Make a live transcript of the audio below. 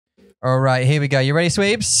All right, here we go. You ready,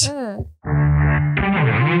 Sweeps? 欢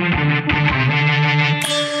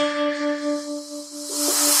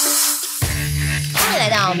迎来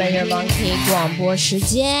到 Mandarin Monkey 广播时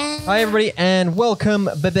间。Hi, everybody, and welcome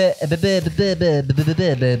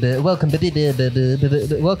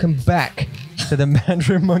back to the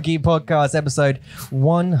Mandarin Monkey Podcast, episode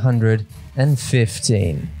 115.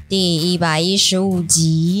 第115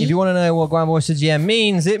集。 If you want to know what 广播时间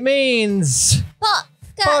means, it means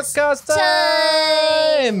podcast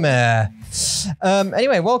time.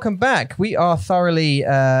 Anyway, welcome back. We are thoroughly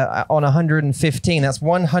on 115. That's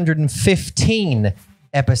 115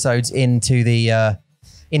 episodes into the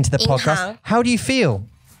podcast. How do you feel?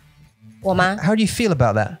 我吗？ How do you feel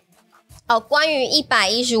about that? 关于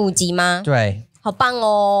115集吗？对，好棒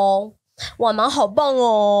哦，我们好棒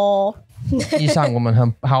哦。以上我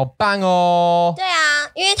们好棒哦。对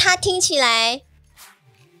啊，因为它听起来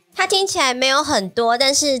没有很多，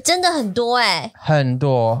但是真的很多哎。很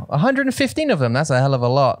多115 of them. That's a hell of a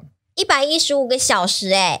lot. 115个小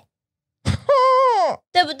时哎，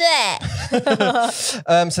对不对？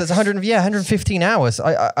 So it's 115 hours.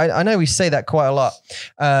 I know we say that quite a lot,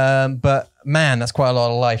 but man, that's quite a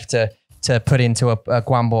lot of life to put into a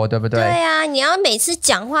广播，对不对？对啊，你要每次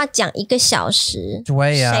讲话讲1个小时，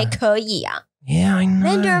对啊，谁可以啊 ？Yeah, I know.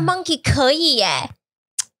 Mandarin Monkey 可以耶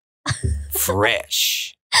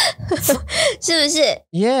，fresh 是不是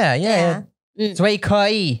 ？Yeah. 最可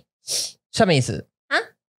以什么意思啊？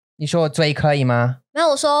你说最可以吗？没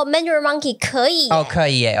有，我说 Mandarin Monkey 可以耶。可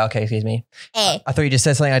以耶。Okay, excuse me. 哎 I thought you just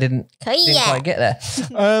said something I didn't 可以耶 quite get there.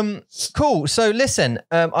 Cool. So listen,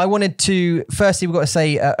 I wanted to firstly we've got to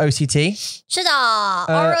say OCT. 是的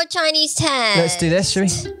Oral Chinese Test. Let's do this, shall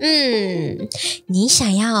we? 你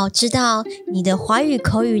想要知道你的华语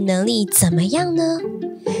口语能力怎么样呢？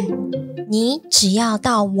你只要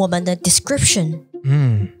到我们的 description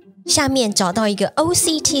下面找到一个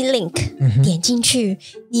OCT link，点进去，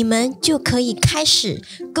你们就可以开始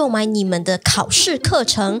购买你们的考试课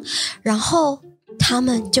程，然后他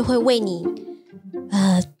们就会为你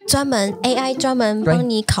AI 专门帮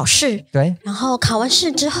你考试，对，然后考完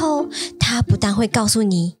试之后，他不但会告诉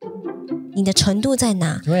你你的程度在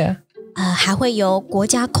哪，对啊，还会由国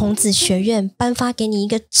家孔子学院颁发给你一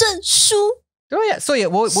个证书。对呀，所以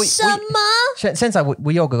我什么？现在我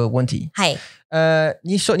有个问题，嗨，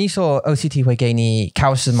你说 OCT 会给你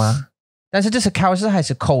考试吗？但是这是考试还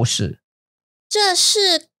是口试？这是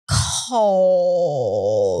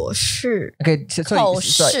口试。Okay,口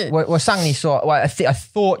试。我上你说 I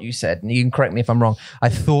thought you said, you can correct me if I'm wrong, I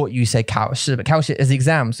thought you said 考试 but 考试 is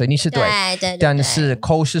exam, 所以你是对。对。但是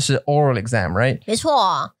口试是 oral exam, right? 没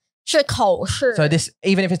错，是口试。 So this,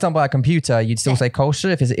 even if it's done by a computer, you'd still say 口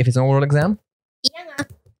试 if it's an oral exam? 一样啊。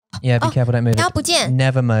Yeah, be careful, don't move it. 不要不见。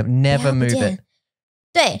 Never move it.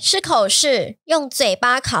 对，是口试，用嘴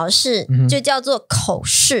巴考试就叫做口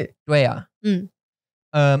试。对啊。Okay,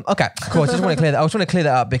 cool. I just want to clear that. I was trying to clear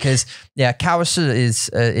that up because, yeah, 考试 is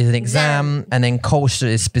an exam, and then 口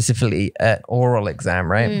试 is specifically an oral exam,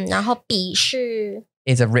 right? 然后笔试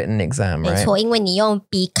is a written exam, right? 没错，因为你用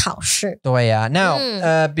笔考试。对啊。Now,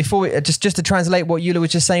 before we just to translate what Eula was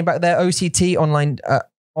just saying back there, OCT online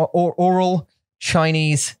oral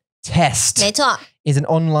Chinese test. 没错。Is an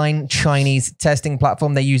online Chinese testing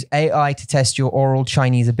platform. They use AI to test your oral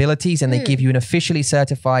Chinese abilities, and they give you an officially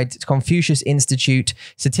certified Confucius Institute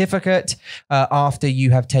certificate after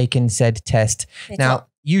you have taken said test. Now,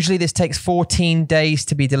 usually this takes 14 days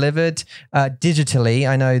to be delivered digitally.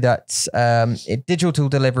 I know that digital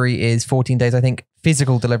delivery is 14 days. I think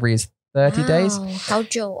physical delivery is 30 days. 好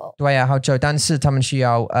久哦。对啊，好久。但是他们需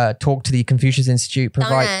要talk to the Confucius Institute,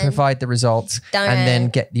 provide the results, and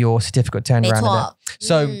then get your certificate turned around.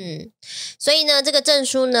 So, 所以呢，这个证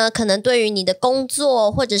书呢，可能对于你的工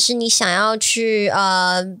作，或者是你想要去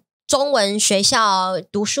中文学校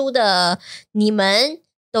读书的你们，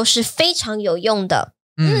都是非常有用的。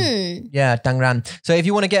Yeah, 当然。So if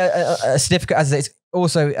you want to get a certificate, as it's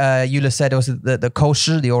also, Eula said also the 口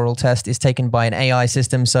试, the oral test, is taken by an AI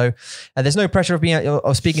system. So there's no pressure of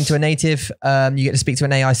speaking to a native. You get to speak to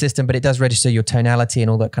an AI system, but it does register your tonality and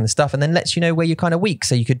all that kind of stuff, and then lets you know where you're kind of weak.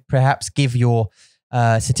 So you could perhaps give your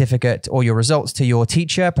certificate or your results to your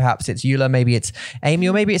teacher. Perhaps it's Eula, maybe it's Amy,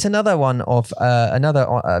 or maybe it's another one of another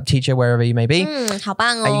teacher, wherever you may be. 好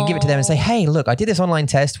棒哦。 You can give it to them and say, hey, look, I did this online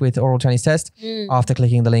test with Oral Chinese Test after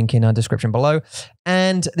clicking the link in our description below.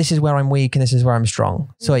 And this is where I'm weak and this is where I'm strong.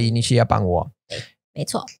 所以你需要帮我。没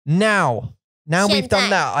错。 Now we've done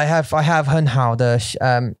that. I have 很好的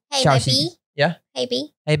消息。 Hey, Yeah? Hey,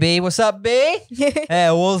 B. Hey, B, what's up, B?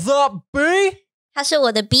 Hey, what's up, B? 他是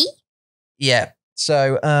我的 B? Yeah.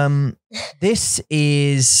 So this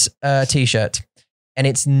is a t-shirt and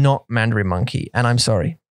it's not Mandarin Monkey. And I'm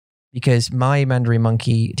sorry because my Mandarin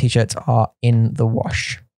Monkey t-shirts are in the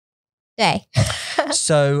wash. 对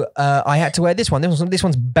So I had to wear this one. This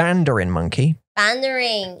one's Mandarin Monkey.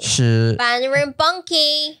 Mandarin 是 Mandarin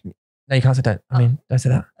Monkey. No, you can't say that. I mean, don't say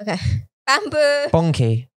that. Okay. Bamboo.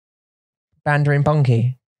 Bonky. Mandarin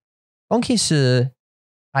Monkey. Bonky 是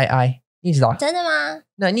I 你知道真的吗？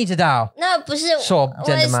那你知道那不是说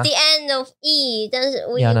真的吗 was the end of E， 但是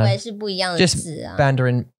我以 Yeah, no. 为是不一样的 Just 字啊。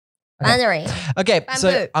 Mandarin. Mandarin， Okay,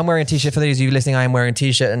 so Bamboo. I'm wearing a t-shirt. For those of you listening, I am wearing a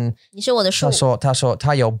t-shirt and 你是我的树他说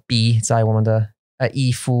他有 B 在我们的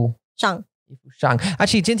衣服上。上。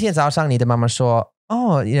Actually, 今天早上你的妈妈说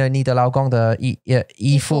你的老公的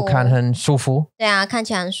衣服看很舒服。对啊，看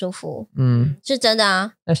起来很舒服。是真的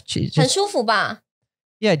啊。Just, 很舒服吧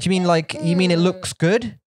Yeah, do you mean it looks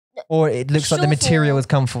good? Or it looks like the material is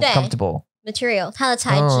comfortable? Material， 它的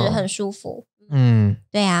材质很舒服。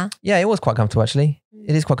对啊。Yeah, it was quite comfortable actually.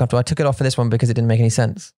 It is quite comfortable. I took it off for this one because it didn't make any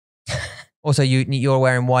sense. Also, you're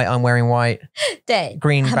wearing white, I'm wearing white. 对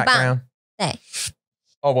Green 很棒 background. 对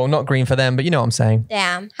Oh, well, not green for them, but you know what I'm saying. 对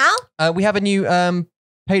啊，好。 We have a new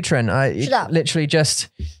patron. It 是的。 literally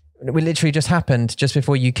just happened just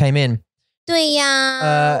before you came in. 对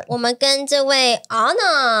呀，我们跟这位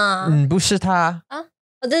Anna， 不是他。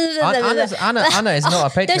对 Anna is not a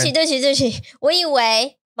patron. 对不起，我以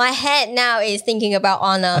为 my head now is thinking about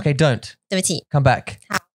Anna。 Okay, don't. 对不起。 Come back.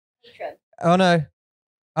 好 Oh no.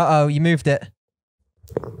 Uh-oh, you moved it.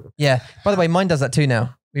 Yeah. By the way, mine does that too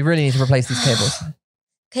now. We really need to replace these cables.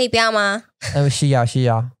 可以不要吗？ Oh, 需要。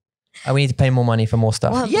We need to pay more money for more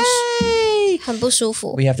stuff. 我 Yay! 很不舒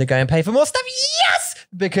服。 We have to go and pay for more stuff. Yes!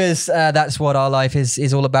 Because that's what our life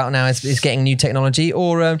is all about now is getting new technology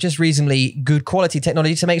or just reasonably good quality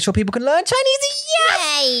technology to make sure people can learn Chinese. Yes!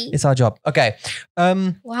 Yay! It's our job. Okay.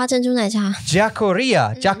 我要珍珠奶茶。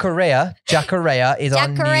 Jacarea is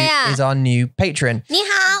our new patron. 你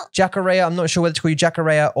好。 Jacarea, I'm not sure whether to call you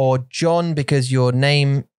Jacarea or John because your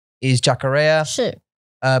name is Jacarea. 是。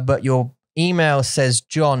 But your email says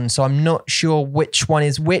John, so I'm not sure which one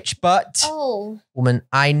is which, but woman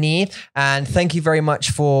I need. And thank you very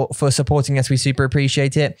much for supporting us. We super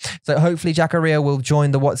appreciate it. So hopefully Jacarea will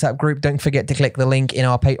join the WhatsApp group. Don't forget to click the link in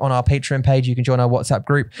on our Patreon page. You can join our WhatsApp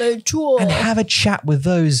group 没错 and have a chat with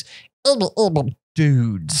those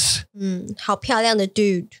dudes. 好漂亮的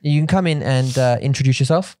dude。 You can come in and introduce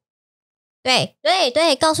yourself. 对，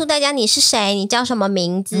告诉大家你是谁，你叫什么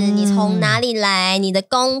名字，你从哪里来，你的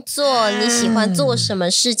工作，你喜欢做什么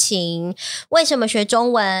事情，为什么学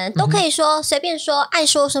中文，都可以说，随便说，爱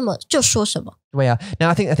说什么就说什么。 Yeah. Now,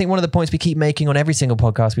 I think one of the points we keep making on every single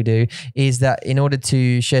podcast we do is that in order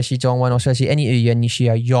to 学习中文 or 学习 any 语言，你需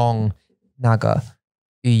要用那个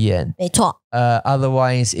语言。没错。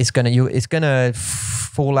 Otherwise, it's gonna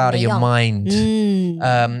fall out of your mind.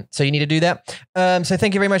 So you need to do that. So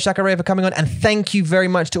thank you very much, Jacare, for coming on, and thank you very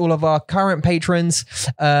much to all of our current patrons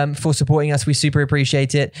for supporting us. We super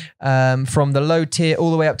appreciate it. From the low tier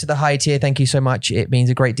all the way up to the high tier, thank you so much. It means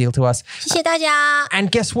a great deal to us. 谢谢大家。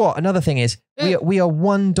 And guess what? Another thing is we are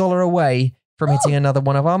 $1 away from hitting another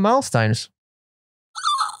one of our milestones.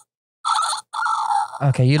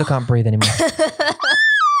 Okay, you can't breathe anymore.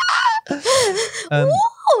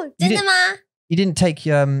 真的吗？ You didn't take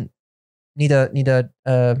你的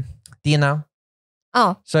电脑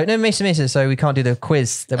Oh. So no, Mason. So we can't do the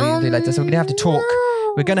quiz that we do like this. So we're gonna have to talk.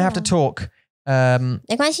 We're gonna have to talk.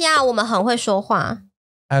 没关系啊，我们很会说话。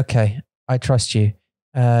 Okay, I trust you.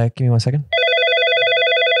 Give me 1 second.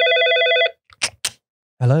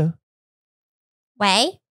 Hello.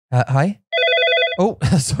 喂。 Hi. Oh,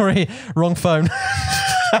 sorry, wrong phone.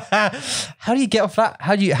 How do you get off that?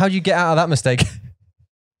 How do you get out of that mistake?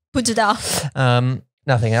 不知道。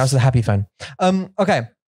 Nothing. That was the happy phone. Okay.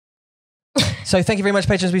 So thank you very much,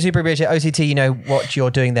 patrons. We super appreciate it. OCT, you know what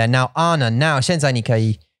you're doing there. Now, Anna. Now, 现在你可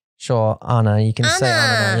以说 Anna. You can say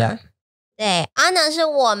Anna. Yeah. 对 ，Anna 是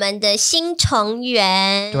我们的新成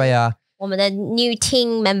员。对啊。我们的 new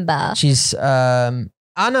team member. She's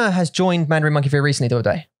Anna has joined Mandarin Monkey very recently, 对不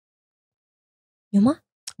对？有吗？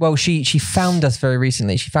 Well, she found us very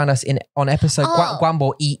recently. She found us on episode 广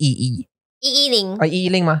播111. 110.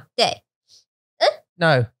 110吗？对。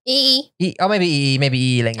No. 111. Oh, maybe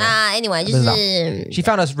 110. Anyway, 就是 She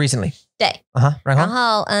found us recently. 对。然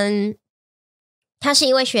后他是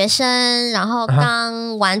一位学生，然后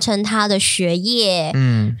刚完成他的学业，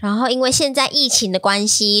然后因为现在疫情的关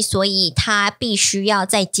系，所以他必须要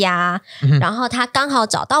在家，然后他刚好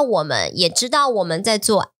找到我们，也知道我们在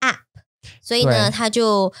做 app， 所以呢，他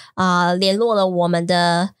就联络了我们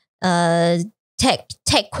的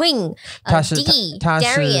Tech Queen， 他是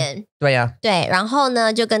Darian， 对呀，对，然后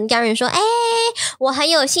呢就跟 Darian 说，我很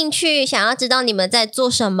有兴趣，想要知道你们在做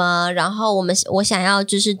什么，然后我想要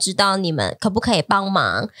就是知道你们可不可以帮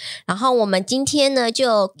忙，然后我们今天呢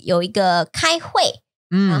就有一个开会。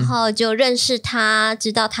然后就认识他，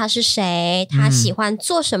知道他是谁，他喜欢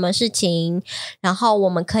做什么事情，然后我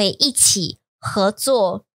们可以一起合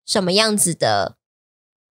作什么样子的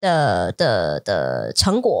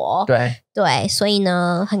成果。对，所以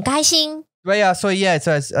呢很开心。对呀，所以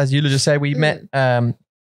so as Yula just said, we met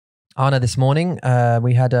Anna this morning.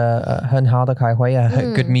 We had a 很好的开会, a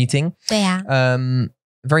good meeting. 对呀。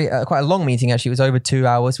Very quite a long meeting actually. It was over 2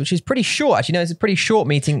 hours, which is pretty short. Actually, no, it's a pretty short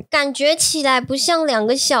meeting. 感觉起来不像2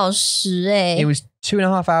个小时It was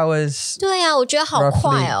 2.5 hours. 对啊，我觉得好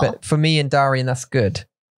快哦。But for me and Darian, that's good.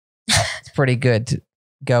 It's pretty good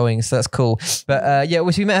going, so that's cool. But yeah,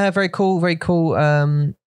 we met her. Very cool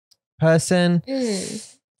person.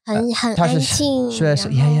 很安静，是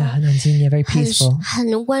，yeah, 很安静， yeah, very peaceful.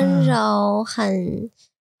 很温柔，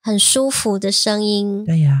很舒服的声音。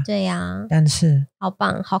对呀，但是好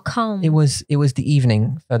棒，好 calm. It was the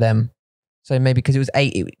evening for them, so maybe because it was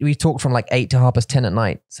 8. We talked from like 8 to 10:30 at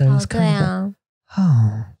night. So it was kind of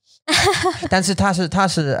但是他是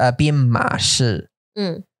编码师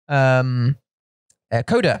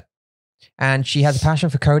，coder, and she has a passion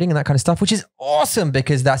for coding and that kind of stuff, which is awesome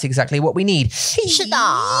because that's exactly what we need. 是的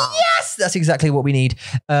Yes, that's exactly what we need.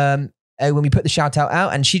 When we put the shout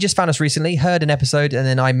out, and she just found us recently, heard an episode, and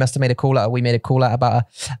then I must have made a call out. We made a call out about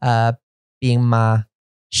being ma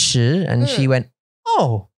shi, and she went,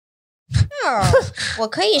 "Oh, 我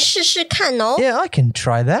可以试试看哦。 Yeah, I can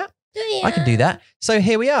try that. 对呀 I can do that." So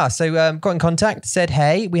here we are. So got in contact, said,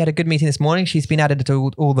 "Hey, we had a good meeting this morning." She's been added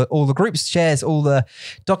to all the groups, shares all the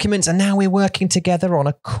documents, and now we're working together on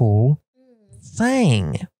a cool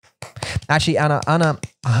thing. Actually, Anna,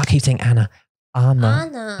 I keep saying Anna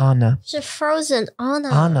是 Frozen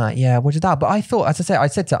Anna, yeah, 我知道 but I thought, as I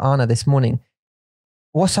said to Anna this morning,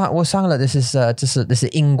 我想了 this is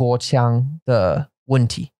英国腔的问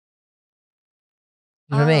题.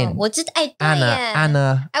 You know what I mean? 我知道，对耶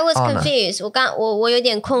Anna I was confused. 我有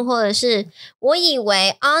点困惑的是，我以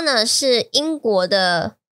为 Anna 是英国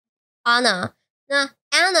的 Anna， 那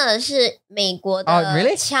Anna 是美国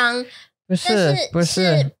的腔， really? 不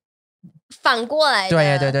是反过来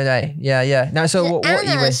的。对 yeah. Now, so 我以为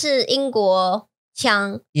Anna 是英国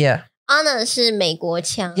腔 Yeah. Anna 是美国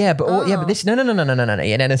腔 Yeah, but this no. Yeah,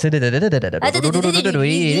 no. So now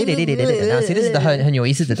see, this is the 很有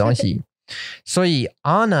意思的东西。所以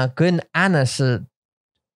Anna 跟 Anna 是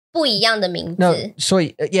不一样的名字。 No, 所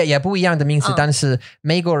以 yeah 不一样的名字，但是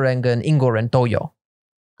美国人跟英国人都有。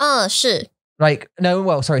是。Like no,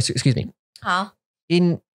 well, sorry, excuse me. 好。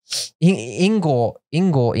英国英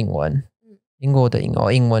文。英国的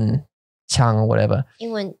英文腔 whatever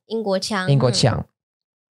英国腔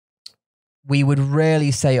we would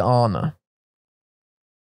rarely say Anna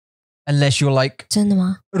unless you're like 真的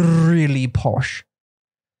吗 really posh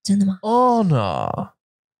真的吗 Anna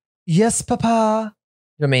yes papa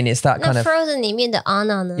I mean it's that kind of Frozen 里面的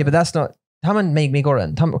Anna 呢 yeah but that's not 他们美国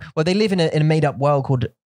人 well they live in a made up world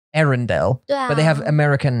called Arendelle 对啊 but they have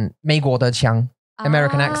American 美国的腔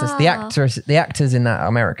American accents the actors in that are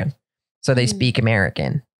American so they speak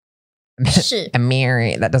American.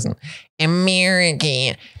 That doesn't.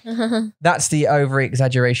 American. That's the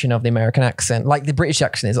over-exaggeration of the American accent. Like the British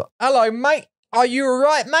accent is, hello, mate. Are you all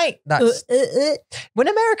right, mate? That's when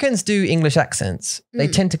Americans do English accents, they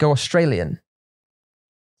tend to go Australian.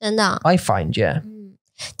 真的 I find, yeah.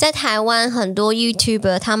 在台湾很多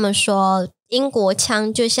YouTuber 他们说英国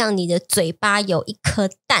腔就像你的嘴巴有一颗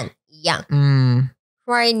蛋一样。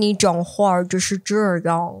所以你讲话就是这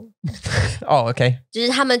样。Oh, okay. 就是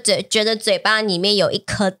他们觉得嘴巴里面有一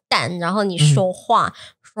颗蛋，然后你说话，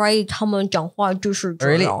所以他们讲话就是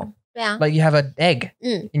这样。 Really? 对啊。 Like you have an egg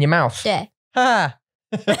in your mouth? 对。Ha!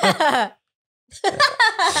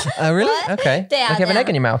 Really? Okay. 对啊。 Like you have an egg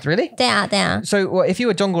in your mouth, really? 对啊。So well, if you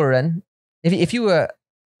were 中国人, if you were...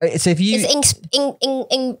 So if you... It's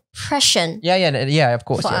impression. Yeah, of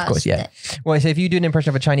course, yeah. Well, so if you do an impression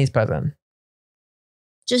of a Chinese person...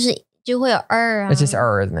 就会有啊 It's just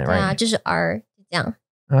isn't it, right? 对啊，就是这样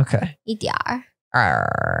Okay. 一点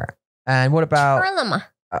And what about 了嘛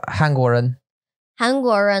韩国人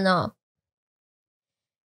哦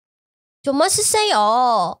怎么是谁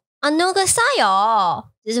哦那个啥哟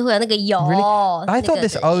就是会有那个有 Really? I thought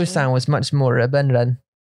this O sound was much more 日本人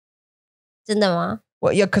真的吗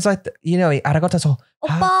Well, yeah, because you know, ありがとう欧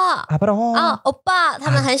巴欧巴他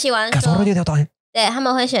们很喜欢说对他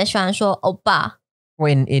们会喜欢说欧巴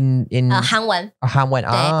In 韩文韩文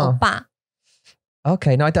对欧巴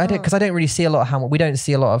Okay, no, I don't because I don't really see a lot of we don't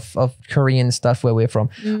see a lot of Korean stuff where we're from.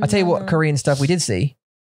 I tell you what, Korean stuff we did see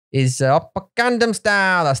is Gangnam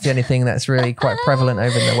Style. That's the only thing that's really quite prevalent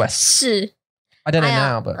over in the West. 是 I don't know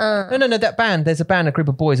now, but no. That band, there's a band, a group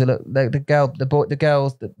of boys. That look,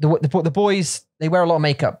 the boys, they wear a lot of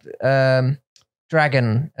makeup.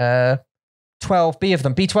 Dragon, 12, B of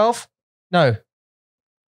them, B12. No,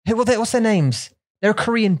 what's their names? They're a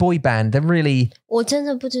Korean boy band. They're really. 我真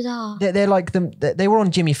的不知道 They're like them. They were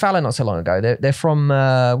on Jimmy Fallon not so long ago. They're from.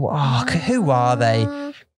 Who are they?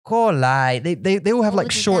 They all have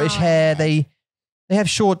like shortish hair. They have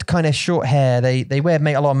short hair. They wear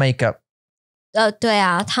a lot of makeup. 对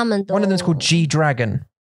啊，他们都 One of them's called G Dragon.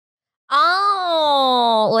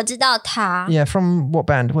 哦，我知道他 Yeah, from what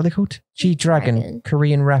band? What are they called? G Dragon,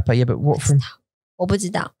 Korean rapper. Yeah, but what from? 我不知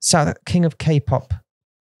道 South King of K-pop.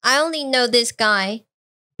 I only know this guy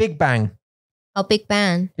Big Bang. Oh, Big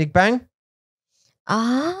Bang Big Bang?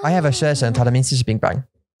 啊 I have a 学生，他的名字是 Big Bang.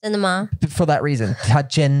 真的吗？ For that reason, 他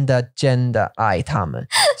真的爱他们，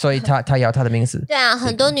所以他要他的名字。对啊，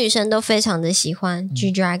很多女生都非常的喜欢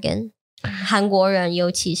G Dragon，韩国人尤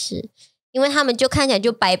其是，因为他们就看起来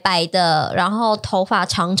就白白的，然后头发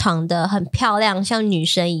长长的，很漂亮，像女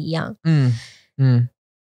生一样。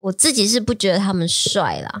我自己是不觉得他们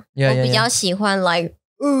帅啦，我比较喜欢 like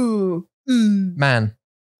man.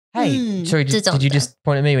 Hey, sorry, did you just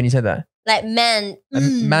point at me when you said that? Like man, a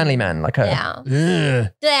manly man, like a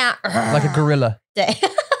对啊 like a gorilla. 对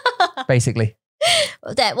basically.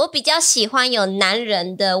 对，我比较喜欢有男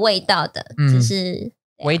人的味道的，就是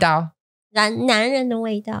味道。男人的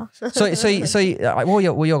味道。所以我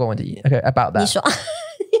有个问题 ，OK about that。你说，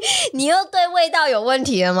你又对味道有问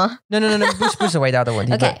题了吗 ？No， 不是味道的问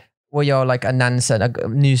题。OK， 我有 like a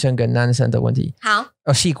女生跟男生的问题。好，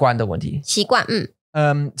习惯的问题。习惯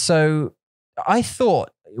，So I thought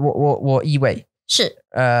我以为是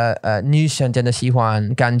女生真的喜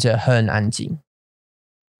欢感觉很安静，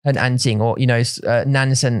或 you know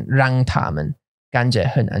男生让他们感觉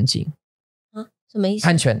很安静。什么意思？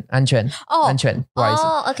安全，不好意思。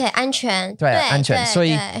OK， 安全，对，安全。所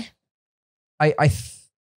以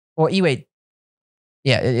我以为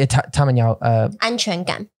 ，Yeah， 他们要安全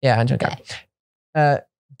感 ，Yeah， 安全感。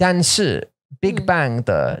但是 Big Bang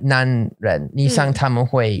的男人，你想他们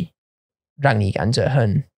会让你感觉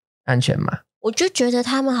很安全吗？我就觉得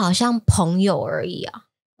他们好像朋友而已啊。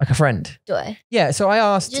Like a friend. 对 Yeah, so I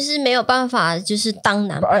asked. 就是没有办法，就是当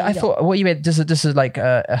男朋友。I thought 我以为这是 like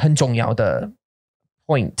很重要的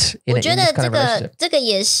point. 我觉得这个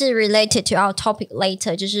也是 related to our topic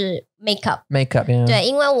later， 就是 makeup. Yeah. 对，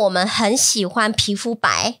因为我们很喜欢皮肤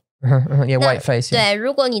白。Yeah, white face. 对，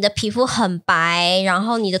如果你的皮肤很白，然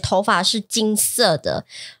后你的头发是金色的，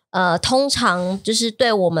通常就是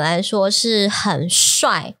对我们来说是很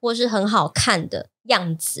帅或是很好看的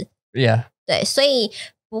样子。Yeah. 对，所以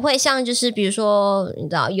不会像就是比如说你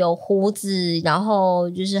知道有胡子，然后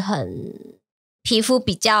就是很皮肤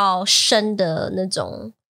比较深的那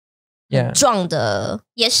种壮的，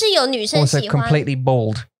也是有女生喜欢。Also completely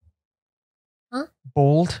bald. 啊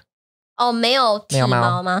 ？Bald？ 哦，没有体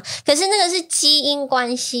毛吗？可是那个是基因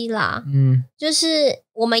关系啦。就是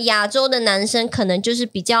我们亚洲的男生可能就是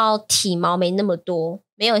比较体毛没那么多，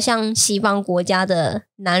没有像西方国家的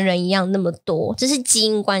男人一样那么多，这是基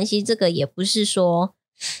因关系。这个也不是说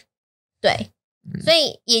对，所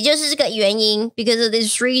以也就是这个原因 ，because of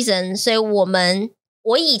this reason， 所以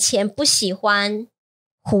我以前不喜欢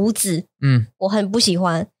胡子，我很不喜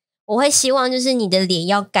欢，我会希望就是你的脸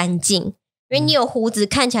要干净。因为你有胡子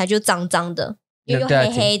看起来就脏脏的，因为就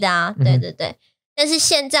黑黑的啊，对对对。但是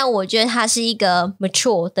现在我觉得它是一个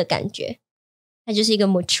mature 的感觉，它就是一个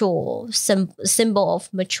mature symbol of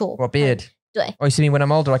mature。我 beard。对。Oh, you see me when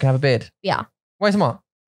I'm older, I can have a beard. 不要。为什么？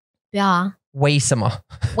不要啊。为什么？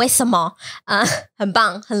为什么？很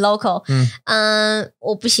棒，很 local。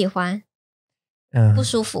我不喜欢，不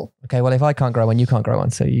舒服。Okay, well if I can't grow one, you can't grow one,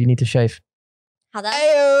 so you need to shave. 好的。哎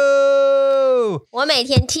呦！我每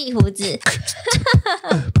天剃胡子。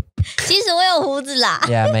其实我有胡子啦。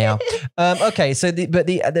Yeah, 没有。Okay, so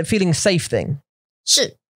the feeling safe thing.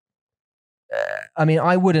 是。I mean,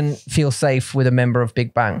 I wouldn't feel safe with a member of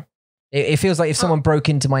Big Bang. It feels like if someone broke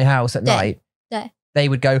into my house at night, they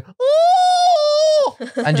would go,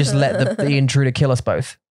 and just let the intruder kill us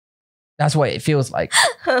both. That's what it feels like.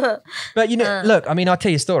 But you know, look, I mean, I'll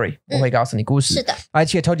tell you a story. 我会告诉你故事。是的。I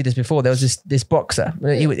actually told you this before. There was this boxer.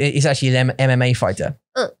 He's actually an MMA fighter.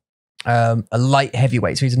 A light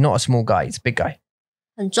heavyweight. So he's not a small guy. He's a big guy.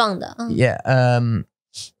 很壮的。Yeah.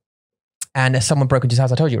 And someone broke into his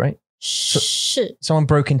house. I told you, right? 是。Someone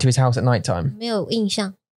broke into his house at night time. 没有印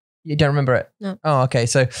象。You don't remember it? No. Oh, okay.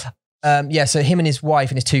 So Yeah, so him and his wife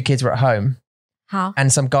and his 2 kids were at home. 好，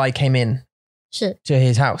 And some guy came in 是 to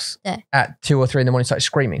his house 对 at 2 or 3 in the morning, started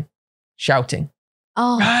screaming, shouting,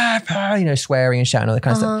 哦， swearing and shouting, all that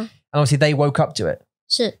kind of stuff. And obviously they woke up to it.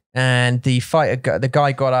 是 And the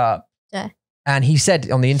guy got up 对， and he said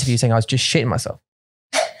on the interview saying, I was just shitting myself.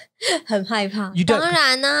 很害怕。 You don't- 当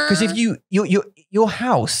然啊 Because if your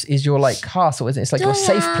house is your like castle, isn't it? It's like your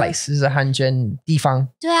safe place. This is a hanjen difang.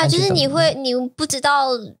 对啊，就是你不知道，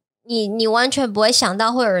你完全不会想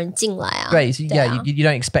到会有人进来啊。 Right. So, yeah, you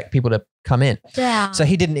don't expect people to come in. 对啊， So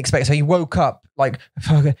he didn't expect. So he woke up like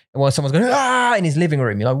while someone's going in his living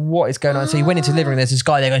room. You're like, what is going on? So he went into the living room. There's this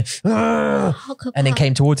guy there going, 好可怕。 and then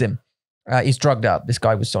came towards him. He's drugged up. This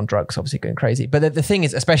guy was on drugs, obviously going crazy. But the thing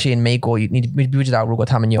is, especially in Meigor, you need to be out. 如果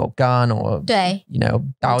他们有 gun or 对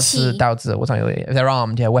刀子 or something. If they're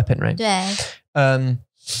armed, yeah, weapon, right? 对 And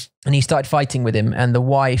he started fighting with him. And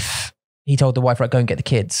he told the wife, right, go and get the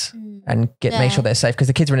kids and make sure they're safe because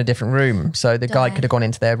the kids were in a different room. So the guy could have gone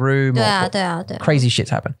into their room. 对啊，对啊，对啊。 Crazy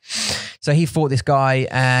shit's happened. So he fought this guy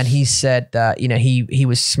and he said that, he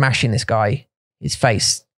was smashing this guy, his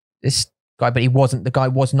face, this guy, but the guy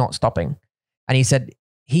was not stopping. And he said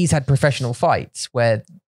he's had professional fights where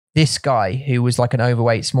this guy, who was like an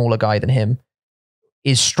overweight, smaller guy than him,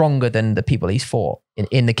 is stronger than the people he's fought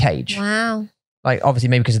in the cage. Wow. Like obviously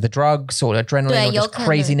maybe because of the drugs or adrenaline 对， or 有 just 可能。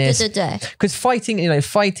 craziness. 对对对， Because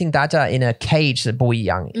fighting dada in a cage is boy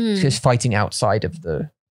young. It's just fighting outside of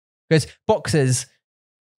because boxers,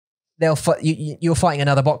 they'll fight. You're fighting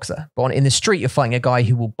another boxer, but in the street you're fighting a guy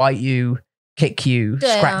who will bite you, kick you, 对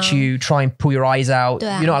啊 scratch you, try and pull your eyes out. 对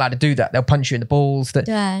啊 You're not allowed to do that. They'll punch you in the balls. That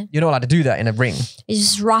对 you're not allowed to do that in a ring.，it's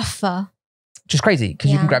just rougher. Just crazy because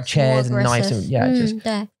you can grab chairs and knives and just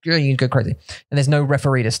对 you can go crazy. And there's no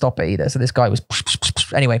referee to stop it either. So this guy was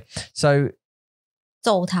anyway. So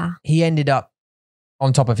揍他。 he ended up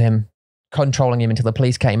on top of him, controlling him until the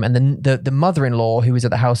police came. And then the mother-in-law who was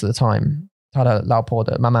at the house at the time, 他的老婆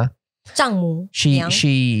的妈妈, 丈母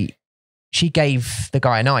she gave the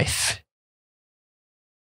guy a knife.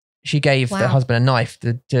 She gave the husband a knife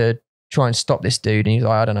to try and stop this dude. And he's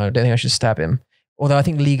like, I don't know, I don't think I should stab him. Although I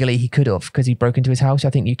think legally he could have because he broke into his house.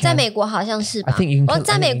 I think you 在 can. 美国好像是吧 I think you can.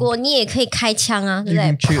 在美国你也可以开枪啊，对 You 不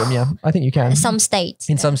can 对 shoot them, yeah. I think you can. Some states.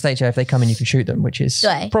 In some states, yeah, if they come in, you can shoot them, which is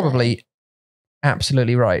对 probably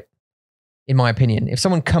absolutely right, in my opinion. If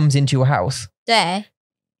someone comes into your house, 对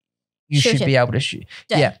you Shoot should him. be able to shoot.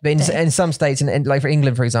 对 Yeah, but 对 in some states, and like for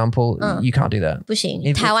England, for example, you can't do that. 不行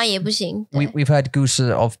If- 台湾也不行 We've heard goose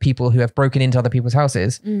of people who have broken into other people's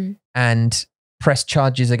houses 嗯 and pressed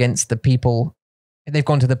charges against the people. They've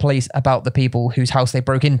gone to the police about the people whose house they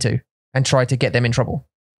broke into and tried to get them in trouble.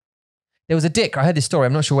 There was a dick. I heard this story.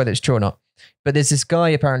 I'm not sure whether it's true or not, but there's this guy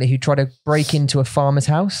apparently who tried to break into a farmer's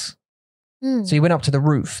house. 嗯 So he went up to the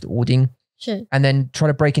roof, the warding, 是 and then tried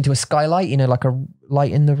to break into a skylight, like a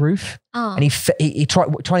light in the roof. 啊 And he tried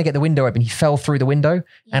trying to get the window open. He fell through the window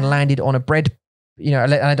and landed on a bread,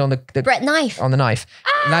 landed on the bread knife on the knife,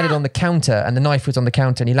 landed on the counter, and the knife was on the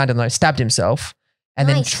counter, and he landed on the knife, stabbed himself, and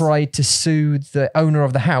then Nice. tried to sue the owner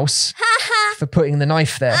of the house for putting the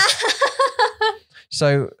knife there.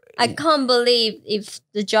 So I can't believe if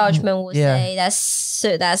the judgment would Yeah.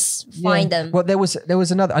 say that's fine yeah. them. Well, there was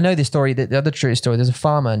another. I know this story. The other true story. There's a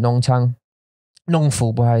farmer, Nongchang,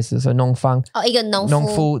 Nongfu, 不好意思, so Nongfang. 哦，一个农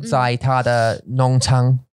夫 Nongfu 在他的农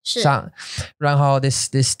场是上，然后 this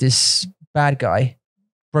bad guy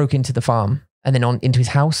broke into the farm and then into his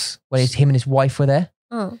house where him and his wife were there.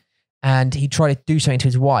 嗯 And he tried to do something to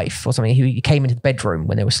his wife or something. He came into the bedroom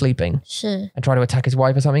when they were sleeping 是 and tried to attack his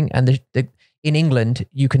wife or something. And in England,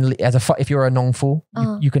 you can, if you're a nongfu,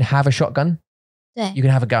 you can have a shotgun. 对 You can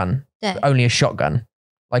have a gun, 对 but only a shotgun,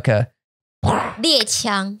 like a. 猎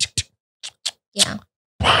枪 yeah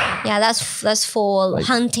that's for Like,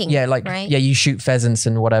 hunting Yeah, like right you shoot pheasants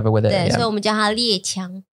and whatever with it. 对 Yeah. 所以我们叫它猎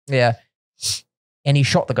枪 Yeah. And he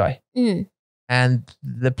shot the guy. 嗯 And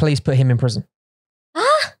the police put him in prison. 啊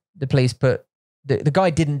The police put the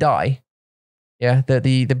guy didn't die. Yeah, the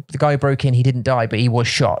guy who broke in, he didn't die, but he was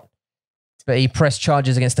shot. But he pressed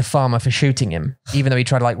charges against the farmer for shooting him, even though he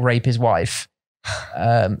tried to like rape his wife.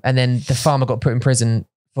 And then the farmer got put in prison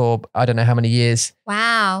for I don't know how many years 哇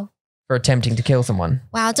哦 for attempting to kill someone.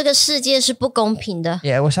 哇，这个世界是不公平的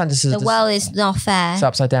Yeah, well, Sanders is The world is not fair it's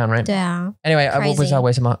upside down, right? 对啊 Anyway, what was Crazy. our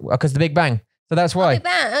way to because the Big Bang. So that's why. Big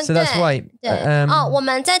Bang， So that's 对 why. 对哦，我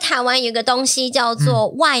们在台湾有个东西叫做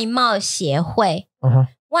外貌协会。 Uh-huh.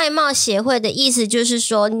 外貌协会的意思就是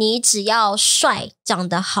说，你只要帅、长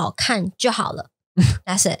得好看就好了。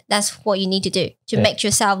That's it. That's what you need to do to Yeah. make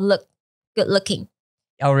yourself look good looking.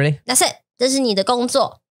 Oh, really? That's it. 这是你的工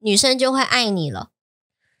作，女生就会爱你了。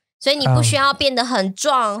所以你不需要变得很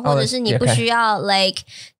壮，或者是你不需要 like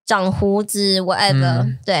长胡子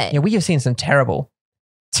whatever、对 Yeah, we have seen some terrible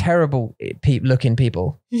looking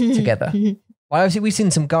people together. Well, obviously we've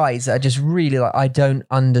seen some guys that are just really like, I don't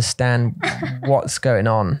understand what's going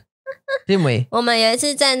on. Didn't we? 我们有一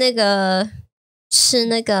次在那个吃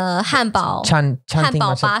那个汉堡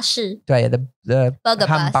巴士，对 the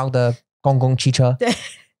汉堡的公共汽车。对。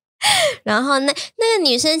然后那个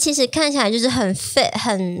女生其实看起来就是很 fit，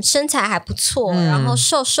 很身材还不错，然后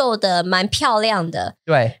瘦瘦的，蛮漂亮的。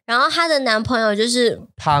对。然后她的男朋友就是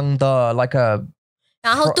胖的 like a，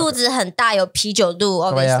 然后肚子很大，有啤酒肚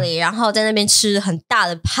obviously，然后在那边吃很大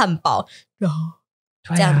的汉堡，然后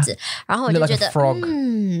这样子，然后我就觉得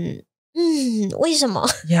为什么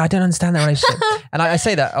 ？Yeah, I don't understand that relationship. And I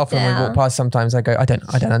say that often when we walk past. Sometimes I go, I don't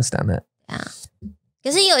understand that. Yeah.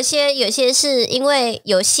 可是有些是因为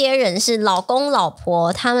有些人是老公老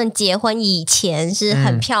婆，他们结婚以前是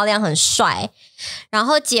很漂亮很帅，然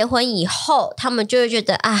后结婚以后他们就会觉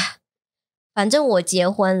得啊，反正我结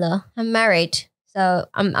婚了 I'm married so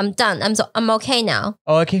I'm done I'm okay now.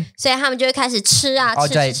 Oh, okay. 所以他们就会开始吃啊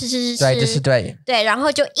吃，对，就是对，然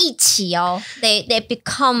后就一起哦 they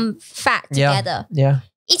become fat together. Yeah.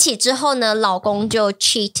 一起之后呢，老公就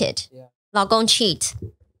cheated. 老公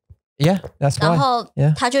cheat.Yeah, that's why. 然后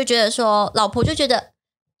他就觉得说，老婆就觉得，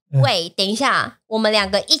喂，等一下，我们两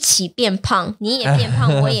个一起变胖，你也变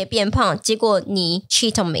胖，我也变胖，结果你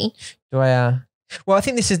cheat on me。对啊 ，Well, I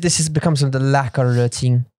think this has become some of the lack of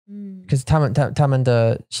routine. 可是他们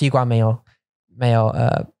的习惯没有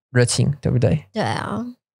热情，对不对？对啊。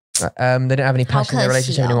They don't have any passion in their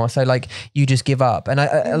relationship anymore. So like you just give up. And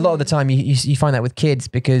a lot of the time you find that with kids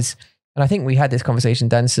because, and I think we had this conversation.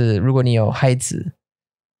 但是如果你有孩子。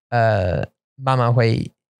妈妈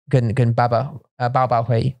会跟爸爸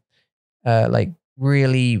会like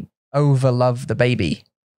really overlove the baby,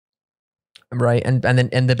 right? And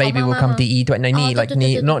the baby will come 第一，对，你 like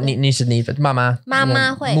你是你，妈妈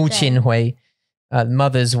会，母亲会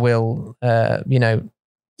，mothers will you know，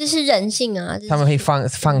 这是人性啊，他们会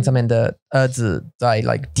放他们的儿子在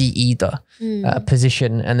like 第一的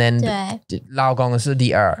position, and then 老公是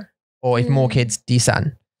第二 ，or if more kids 第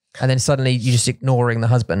三。And then suddenly you're just ignoring the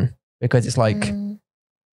husband because it's like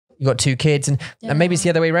you got two kids and maybe it's the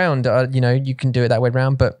other way around. You know, you can do it that way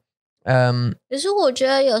around, but 可是我觉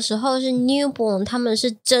得有时候是 newborn 他们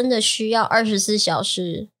是真的需要24小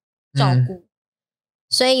时照顾，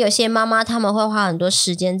所以有些妈妈他们会花很多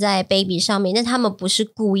时间在 baby 上面，但他们不是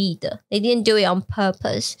故意的 ，they didn't do it on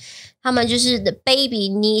purpose。他们就是 the baby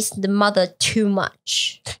needs the mother too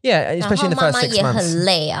much. Yeah, especially in the first 6 months. 然后妈妈也很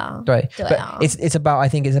累啊。对啊。But it's about, I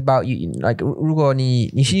think it's about you. Like 如果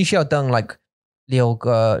你需要等 like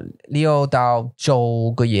 6到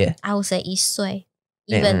9个月。I would say 1岁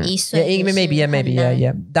 ，even 1岁。Yeah, maybe,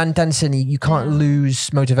 yeah. 但是you can't lose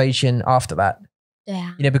motivation after that. 对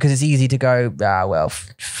啊。You know, because it's easy to go, well,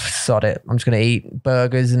 sod it. I'm just going to eat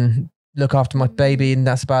burgers and look after my baby, and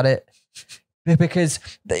that's about it. Because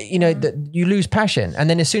you know you lose passion, and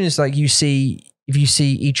then as soon as like if you see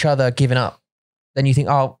each other giving up, then you think,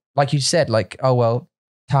 oh, like you said, like, oh well,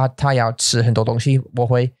 他要吃很多东西，我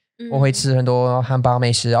会吃很多汉堡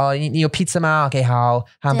美食。哦，你有 pizza 吗？ OK， 好，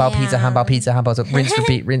汉堡 pizza， 汉堡 pizza， 汉堡 so rinse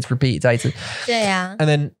repeat 再一次。对啊。And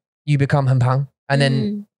then you become 很胖 and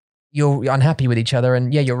then you're unhappy with each other,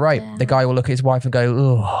 and yeah, you're right. The guy will look at his wife and go,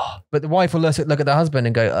 oh, but the wife will look at the husband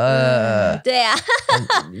and go, 对啊。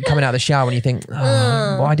coming out of the shower and you think,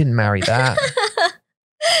 well, I didn't marry that.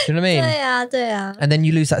 Do you know what I mean? 对啊。And then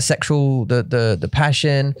you lose that sexual, the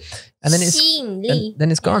passion, and then then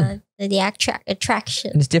it's gone. The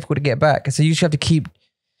attraction. And it's difficult to get back. So you just have to keep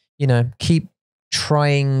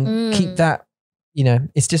trying, keep that, you know,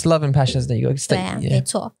 it's just love and passion that you got to stay. 对啊，没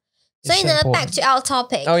错。所以呢 ，back to our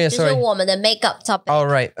topic， 就是我们的 makeup topic。Oh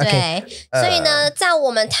right， 对，所以呢，在我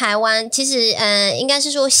们台湾，其实应该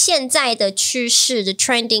是说现在的趋势的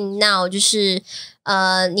trending now，就是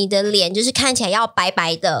你的脸就是看起来要白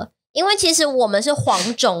白的，因为其实我们是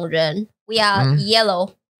黄种人 ，we are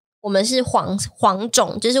yellow，我们是黄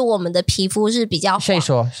种，就是我们的皮肤是比较黄。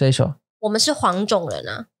谁说？我们是黄种人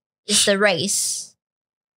啊 ，is the race，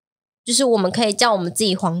 就是我们可以叫我们自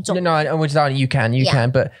己黄种人。No, I was down. You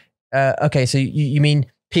can, but. Okay, so you mean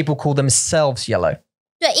people call themselves yellow?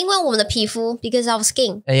 对，因为我们的皮肤 because of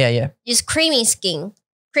skin, yeah, is creamy skin,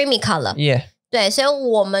 creamy color. Yeah. 对，所以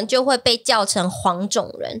我们就会被叫成黄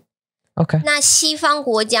种人。Okay. 那西方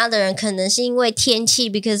国家的人可能是因为天气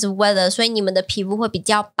because of weather， 所以你们的皮肤会比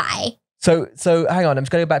较白。So hang on, I'm just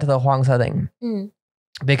going to go back to the 黄色 thing.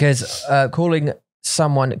 Because calling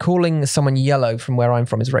someone yellow from where I'm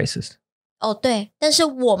from is racist. 哦，对，但是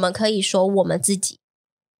我们可以说我们自己。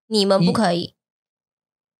你们不可以。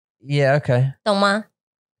Yeah, okay. 懂吗？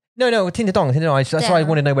 No, 听得懂. That's why I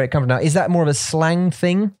want to know where it comes from now. Is that more of a slang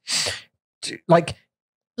thing? Like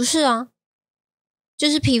不是啊，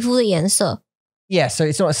就是皮肤的颜色。Yeah, so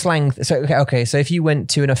it's not a slang. So okay. So if you went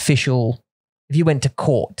to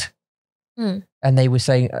court, and they were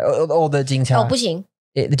saying, or the 警察，不行，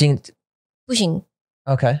不行。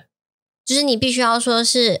Okay. 就是你必须要说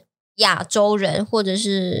是亚洲人或者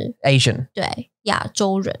是 Asian. 对，亚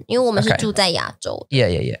洲人，因为我们是住在亚洲。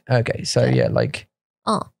Yeah. Okay, so yeah, like.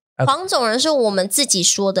 黄种人是我们自己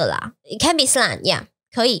说的啦。It can be slang, yeah,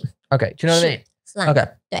 可以。Okay, do you know what I mean? Slang. Okay.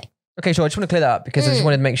 对。Okay, so I just want to clear that up because I just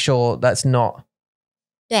wanted to make sure that's not.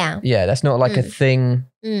 对啊。Yeah, that's not like a thing.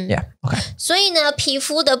 Yeah. Okay. 所以呢，皮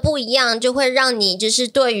肤的不一样就会让你就是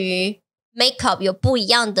对于 makeup 有不一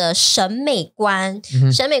样的审美观。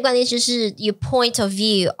审美观的意思是 your point of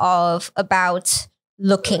view of about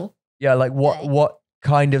looking. Yeah, like what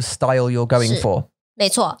kind of style you're going for. 没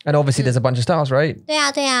错 And obviously there's a bunch of styles, right? 对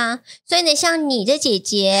啊，所以呢，像你的姐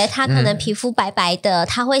姐，她可能皮肤白白的，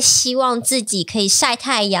她会希望自己可以晒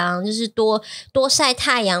太阳，就是多晒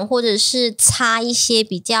太阳，或者是擦一些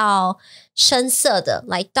比较深色的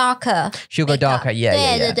like darker. She'll go darker,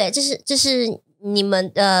 yeah. 对，这是你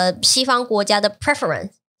们西方国家的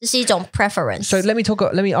preference， 这是一种 preference. So let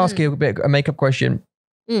me ask you a makeup question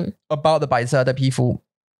about the 白色的皮肤.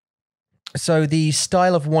 So the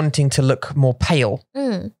style of wanting to look more pale,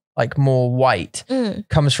 like more white,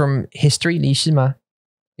 comes from history, 历史吗?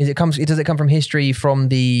 Does it come from history from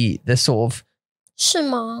the sort of? 是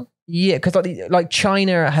吗? Yeah, because like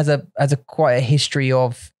China has a quite a history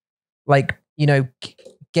of like, you know,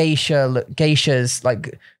 geishas,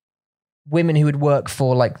 like women who would work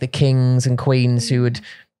for like the kings and queens who would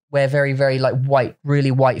wear very, very like white,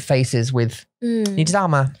 really white faces with. 你知道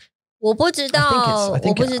吗? 我不知道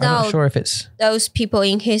I'm not sure if it's those people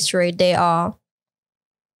in history they are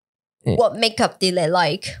what makeup did they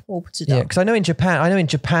like 我不知道 Yeah, because I know in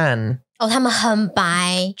Japan 他们很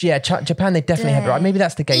白 Yeah, Japan they definitely have maybe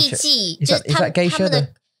that's the geisha 艺妓 Is that geisha?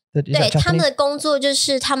 对他们的工作就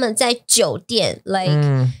是他们在酒店 like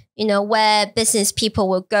you know where business people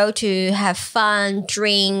will go to have fun,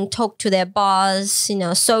 drink, talk to their boss, you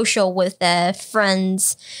know, social with their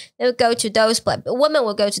friends. They will go to those places. Women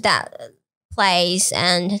will go to that place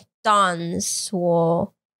and dance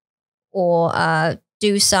or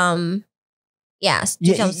do some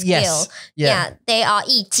some skill. Yeah, they are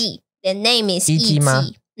艺妓. Their name is 艺妓吗？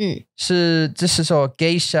这是说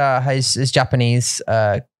geisha 还是 Japanese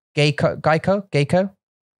geiko?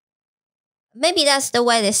 Maybe that's the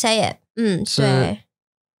way they say it. 对。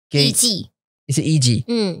艺妓 Is it 艺妓?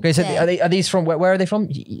 Okay, so are these from where are they from?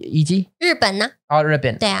 艺妓? 日本呢？日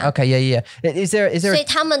本。对啊。Okay, yeah. Is there? 所以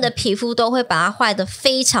他们的皮肤都会把它画得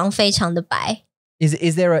非常非常的白。Is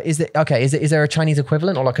there a Chinese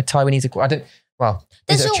equivalent or like a Taiwanese equivalent? But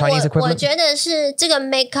is it a Chinese equivalent? 我觉得是这个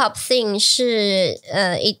makeup thing 是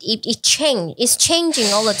it's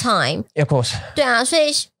changing all the time. Of course. 对啊，所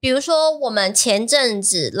以比如说我们前阵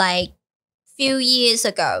子 like few years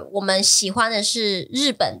ago 我们喜欢的是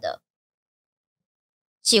日本的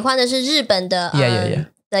Yeah.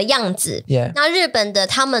 的样子。Yeah. 那日本的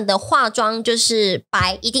他们的化妆就是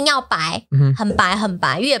白，一定要白，很白很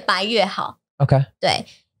白，越白越好。Okay. 对，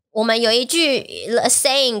我们有一句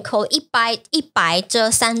saying called 一白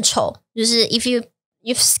遮三丑，就是 if your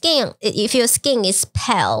skin is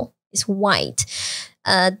pale, is white,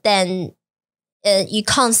 then you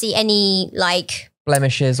can't see any like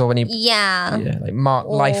blemishes or any like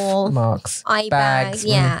life marks, eye bags,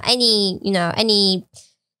 any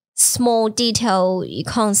small detail you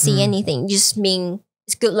can't see anything, just mean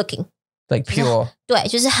it's good looking. Like pure. 对，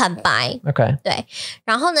就是很白。Okay. 对，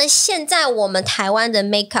然后呢，现在我们台湾的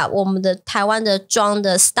makeup， 我们的台湾的妆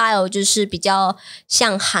的 style 就是比较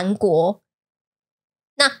像韩国。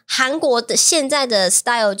那韩国的现在的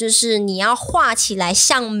style 就是你要画起来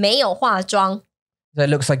像没有化妆。So it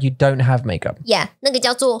looks like you don't have makeup. Yeah, 那个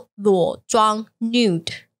叫做裸妆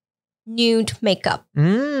nude makeup.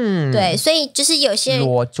 对，所以就是有些人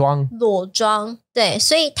裸妆，对，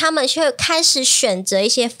所以他们就会开始选择一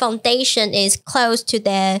些 foundation is close to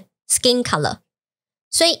their skin color.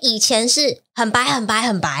 所以以前是很白很白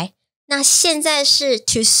很白，那现在是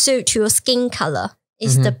to suit your skin color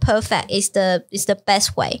is the perfect, is the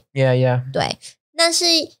best way. Yeah. 对，但是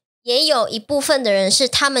也有一部分的人是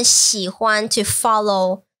他们喜欢 to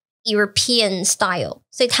follow European style，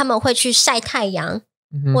 所以他们会去晒太阳。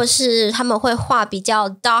或是他们会画比较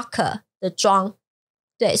darker 的妆，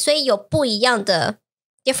对，所以有不一样的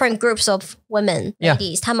different groups of women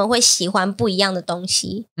ladies， 他们会喜欢不一样的东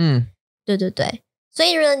西。对，所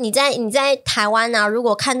以呢，你在台湾啊，如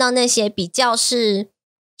果看到那些比较是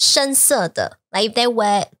深色的 ，like if they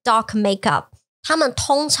wear dark makeup， 他们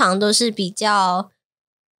通常都是比较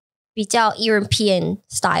European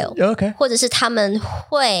style， 或者是他们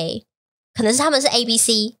会，可能是他们是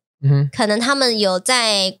ABC， 可能他们有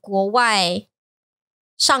在国外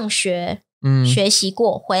上学，学习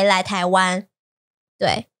过，回来台湾，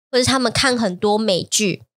对，或者是他们看很多美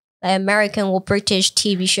剧。American 或 British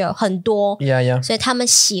TV show 很多 yeah. 所以他们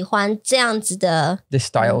喜欢这样子的 This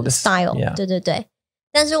style, yeah. 对对对，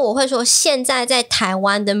但是我会说现在在台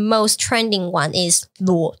湾的 most trending one is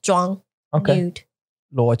裸妆 nude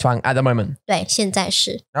裸妆 at the moment 对，现在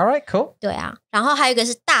是 Alright, cool 对啊，然后还有一个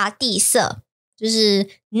是大地色，就是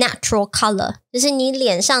natural color， 就是你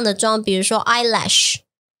脸上的妆，比如说 eyelash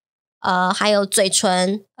还有嘴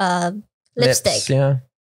唇lipstick yeah.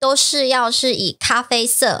 都是要是以咖啡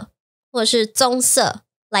色或者是棕色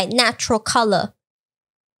like natural color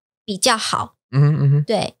比较好。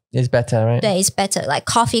对 It's better, right? 对 It's better like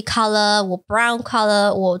coffee color 或 brown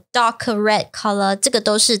color 或 dark red color 这个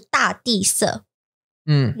都是大地色。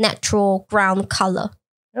natural ground color.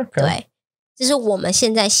 Okay. 对，这是我们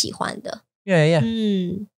现在喜欢的。Yeah.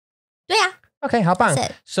 对啊。Okay, 好棒。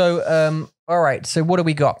So, all right. So what do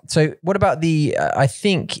we got? So what about the, I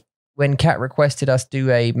think when Kat requested us do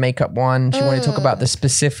a makeup one, she wanted to talk about the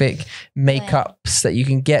specific makeups that you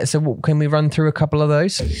can get. So can we run through a couple of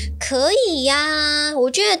those? 可以呀，我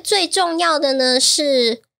觉得最重要的呢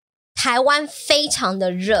是台湾非常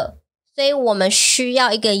的热，所以我们需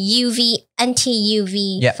要一个 UV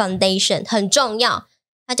anti-UV foundation 很重要，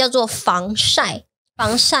它叫做防晒。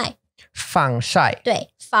对，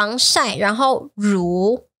防晒，然后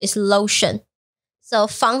乳 is lotion。So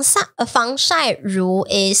防晒乳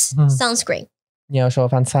is sunscreen。你要说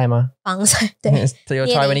防晒吗？防晒，对。So your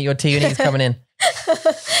Taiwanese coming in.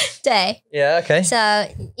 对。Yeah, okay. So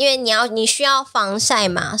因为你需要防晒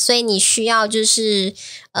嘛，所以你需要就是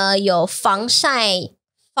有防晒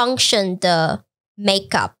function 的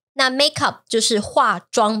makeup。那 makeup 就是化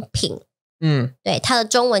妆品。对，它的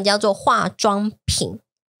中文叫做化妆品。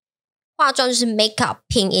化妆就是 makeup，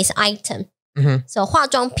 品 is item。So 化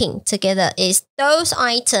妆品 together is those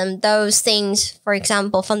items, those things, for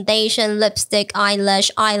example, foundation, lipstick,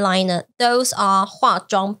 eyelash, eyeliner, those are 化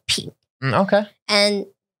妆品。Okay. And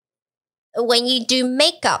when you do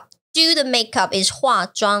the makeup is 化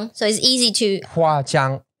妆 so it's easy to 化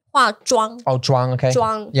妆 妆 okay.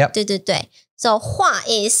 妆 Yep. 对对对 So 化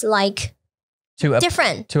is like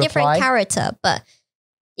different character, but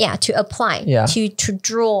yeah, to apply, to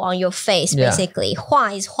draw on your face, basically.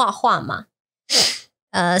 画 is 画画嘛。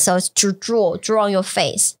So it's to draw on your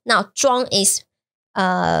face. Now, 妆 is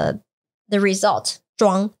the result.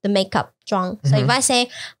 妆 the makeup 妆. So if I say,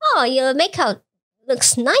 oh, your makeup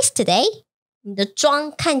looks nice today. 你的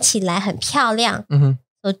妆看起来很漂亮。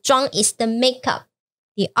So 妆 is the makeup.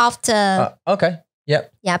 The after. Okay.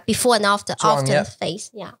 Yep. Yeah, before and after. 妆, after face.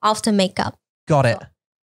 Yeah, after makeup. Got it.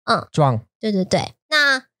 妆。对对对。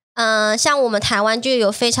那像我们台湾就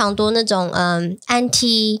有非常多那种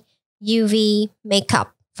anti UV makeup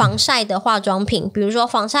防晒的化妆品，比如说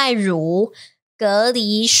防晒乳、隔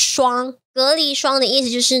离霜。隔离霜的意思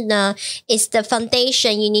就是呢 it's the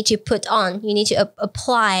foundation you need to put on, you need to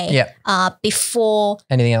apply before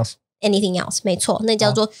anything else. 没错，那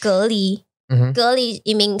叫做隔离。隔离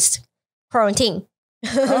it means quarantine.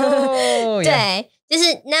 对，就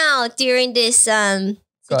是 now during this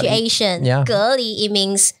situation 隔离 it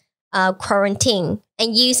means quarantine,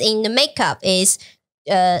 and used in the makeup is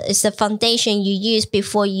the foundation you use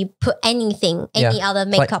before you put any other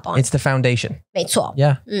makeup on. It's the foundation. 没错。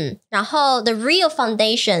Yeah. 然后 the real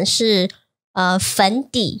foundation 是粉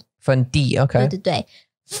底。粉底 okay. 对对对，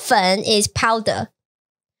粉 is powder,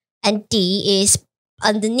 and 底 is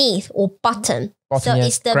underneath or bottom. So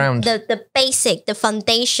it's the basic, the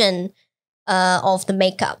foundation of the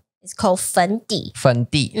makeup. It's called 粉底。粉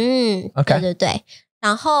底。Okay. 对对对。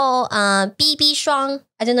然后BB 霜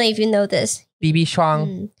I don't know if you know this. BB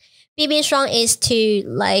霜。BB 霜 is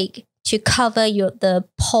to cover the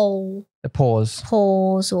pores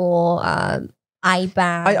or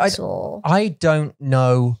eyebrows or I don't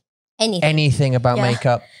know anything about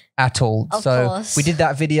makeup at all. Of so course. We did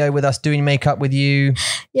that video with us doing makeup with you.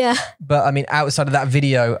 Yeah. But I mean outside of that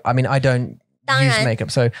video, I mean I don't use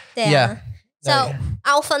makeup. So yeah. So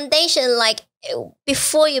our foundation, like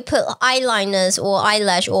before you put eyeliners or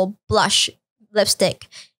eyelash or blush lipstick,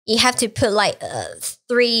 you have to put like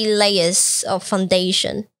 3 layers of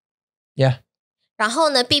foundation. Yeah. 然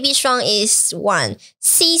后呢 BB 霜 is 1.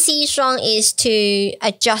 CC 霜 is to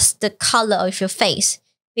adjust the color of your face.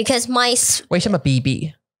 Because 为什么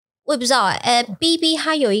BB? 我也不知道BB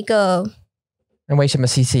它有一个那为什么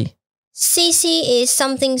CC is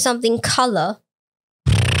something something color.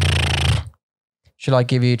 Should I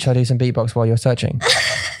give you try to do some beatbox while you're searching?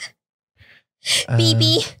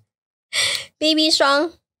 BB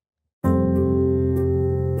霜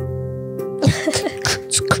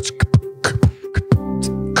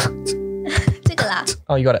这个啦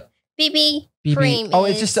Oh, you got it. BB BB. cream Oh,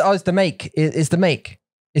 it's just it's the make. It's the make.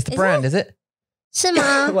 It's the brand, is it? 是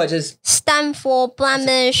吗 What is Stand for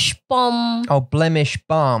blemish balm. Oh, blemish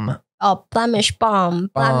balm. Oh, blemish balm,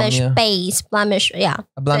 blemish yeah. base, blemish, yeah.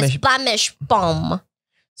 A blemish. It's blemish balm.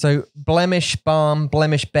 So blemish balm,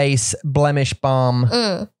 blemish base, blemish balm,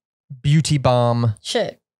 beauty balm,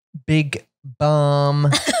 是 big balm.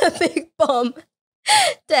 big balm.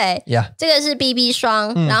 对 Yeah. 这个是 BB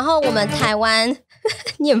霜然后我们台湾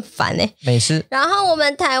你很烦美式然后我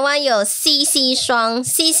们台湾有 CC 霜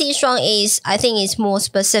CC 霜 is I think it's more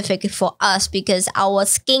specific for us because our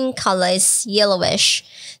skin color is yellowish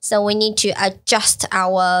so we need to adjust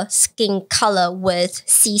our skin color with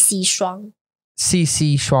CC 霜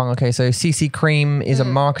CC Shuang. Okay, so CC cream is a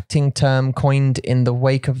marketing term coined in the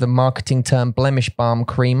wake of the marketing term blemish balm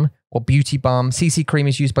cream or beauty balm. CC cream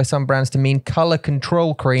is used by some brands to mean color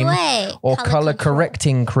control cream 对 or color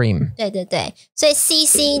correcting cream. 对对对所以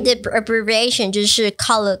CC 的 abbreviation 就是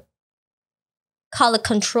color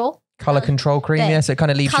control Color control cream, 对 yeah, so it kind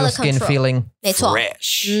of leaves your Color skin control feeling 没错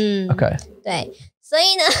fresh. okay. 对所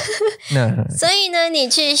以呢 No. 所以呢你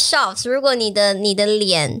去 shops 如果你的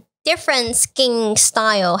脸 different skin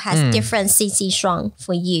style has different CC 霜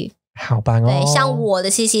for you 好棒哦对像我的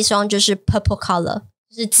CC 霜就是 purple color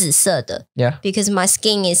就是紫色的 Yeah. because my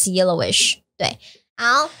skin is yellowish 对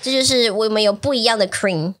好这就是我们有不一样的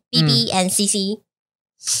cream BB and CC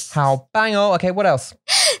好棒哦 Okay, what else?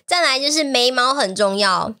 再来就是眉毛很重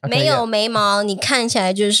要 Okay, 没有 yeah. 眉毛你看起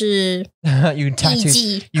来就是 You can 艺 tattoo.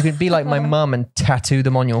 妓 You can be like my mum and tattoo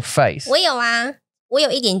them on your face. 我有啊我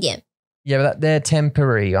有一点点 Yeah, but they're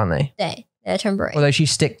temporary, aren't they? 对 temporary Although she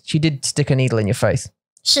did stick a needle in your face.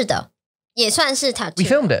 是的也算是 tattoo We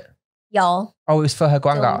filmed it. 有 Oh, it was for her 有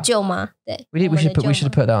guanga. 救吗对 We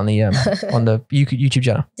should put that on the on the YouTube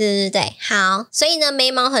channel. 对对对好所以呢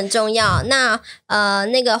眉毛很重要那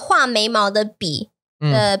那个画眉毛的笔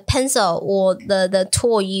pencil or the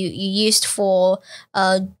tool you used for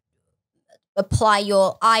apply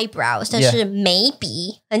your eyebrows 但是眉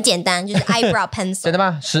笔很简单就是 eyebrow pencil 真的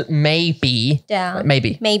吗？是 maybe. 对啊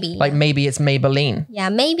Maybe. Like maybe it's Maybelline. yeah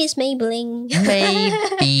maybe it's Maybelline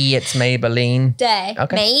Maybe it's Maybelline. 对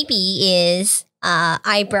Okay. maybe is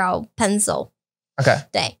eyebrow pencil Okay.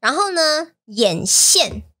 对然后呢眼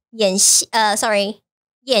睫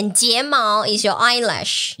毛 is your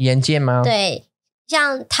eyelash 眼睫毛对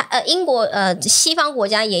像英国西方国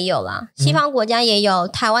家也有啦西方国家也有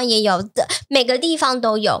台湾也有的每个地方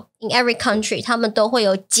都有 in every country 他们都会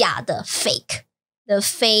有假的 fake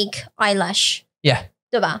eyelash Yeah.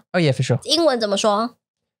 对吧 Oh yeah, for sure. 英文怎么说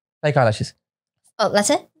Fake eyelashes. That's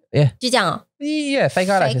it Yeah. 就这样哦 Yeah, fake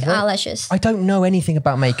eyelashes. fake right? eyelashes I don't know anything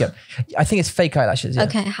about makeup. I think it's fake eyelashes. Yeah.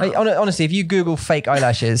 Okay, how? Honestly, if you Google fake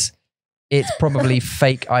eyelashes, it's probably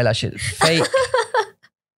fake eyelashes. Fake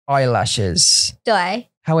eyelashes. 对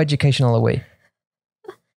How educational are we?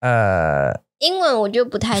 英文我就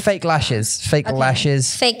不太 Fake lashes. Fake Okay.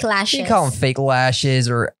 lashes. fake lashes You call them fake lashes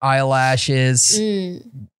or eyelashes.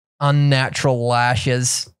 Unnatural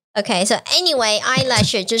lashes. Okay, so anyway,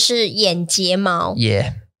 eyelash 就是眼睫毛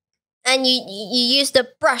Yeah. and you use the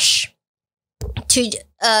brush to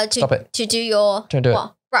Stop it. to do your Don't do it.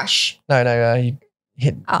 what? Brush No, you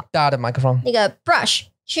hit Oh. the microphone. 那个 brush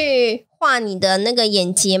去画你的那个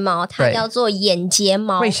眼睫毛，它对叫做眼睫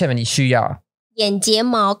毛为什么你需要？眼睫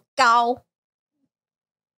毛膏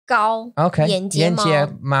OK. 眼睫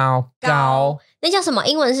毛膏那叫什么？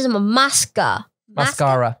英文是什么 mascara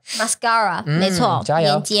mascara. 没错，加油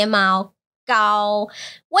眼睫毛膏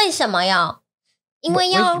为什么要？因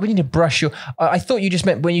为要 We need to brush your. I thought you just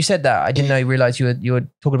meant when you said that. I didn't realize you were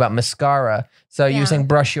talking about mascara. So you were Yeah. saying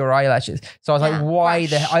brush your eyelashes. So I was Yeah, like, why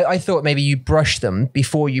brush. I thought maybe you brush them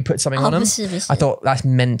before you put something on 不 them. 是不是 I thought that's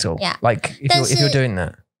mental. Yeah. Like if 但 you're 是 doing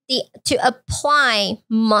that. to apply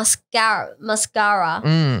mascara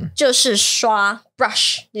就是刷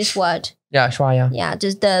brush this word Yeah, 刷牙 yeah 就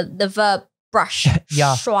是 the verb brush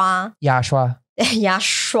牙刷牙刷对牙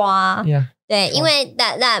刷 Yeah. 对因为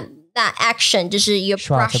that action 就是 you're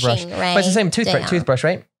刷 to brush. brushing right But it's the same 对啊 toothbrush,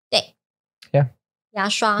 right? 对 Yeah. 牙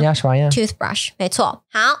刷牙刷呀 toothbrush 没错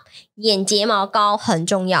好眼睫毛膏很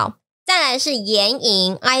重要再来是眼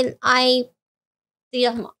影 这个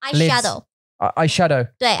叫什么 eyeshadow Eyeshadow.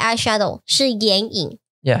 对 eyeshadow 是眼影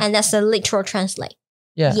Yeah. and that's the literal translate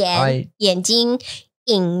Yeah. 眼睛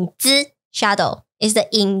影子 shadow is the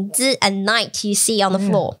影子 at night you see on the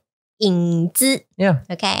floor. 影子 Yeah.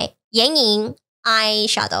 Okay. 眼影 eye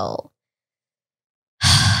shadow.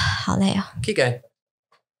 好累哦。Keep going.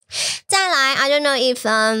 再来 I don't know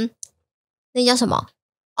if 那叫什么？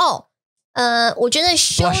我觉得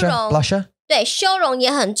修容 Blusher. 对，修容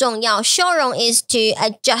也很重要。修容 is to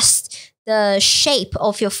adjust the shape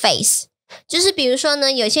of your face。就是比如说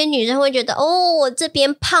呢，有些女生会觉得我这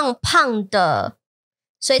边胖胖的，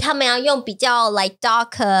所以她们要用比较 like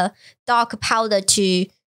dark powder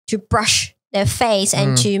to brush their face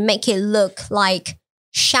and to make it look like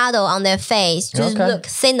shadow on their face， 就是 look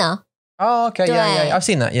thinner。Oh, okay. Yeah. I've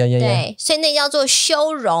seen that. Yeah. 对，所以那叫做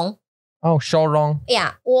修容。Oh, 修容。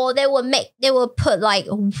Yeah, or they will put like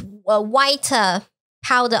a whiter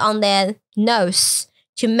powder on their nose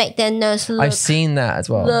to make their nose look. I've seen that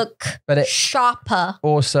as well. But it's sharper.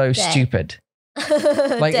 Also stupid.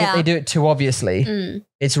 Like if they do it too obviously,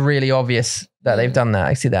 it's really obvious that they've done that.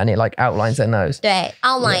 I see that, and it like outlines their nose. 对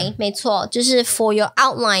outline 没错，就是 for your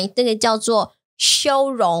outline， 这个叫做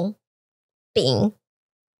修容饼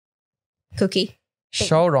cookie。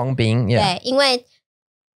修容饼 yeah. 对，因为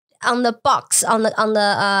on the box on the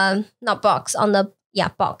not box on the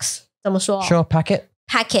box 怎么说 Sure, packet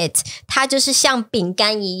它就是像饼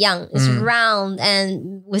干一样 it's round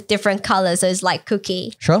and with different colors so it's like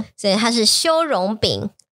cookie Sure 所以它是修容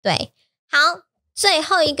饼对好最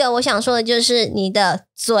后一个我想说的就是你的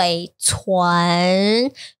嘴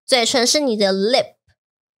唇嘴唇是你的 lip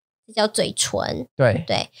这叫嘴唇对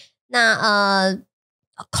对那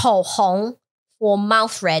口红 for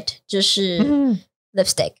mouth red 就是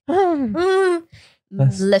lipstick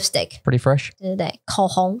lipstick pretty fresh 对对对口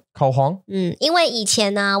红因为以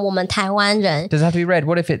前呢我们台湾人 Does it have to be red?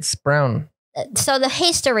 What if it's brown? So the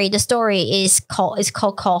story is called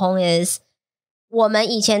口红 is 我们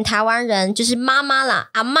以前台湾人就是妈妈啦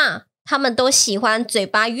阿嬷他们都喜欢嘴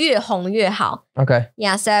巴越红越好 Okay.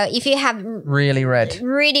 Yeah, so if you have really red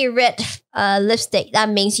lipstick that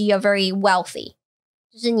means you're very wealthy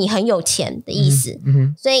就是你很有钱的意思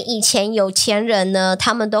所以以前有钱人呢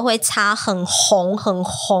他们都会擦很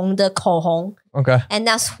红的口红 Okay. And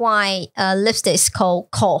that's why lipstick is called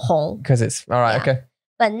口红 Because it's all right. Yeah. Okay.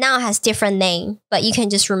 But now it has different name but you can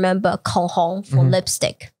just remember 口红 for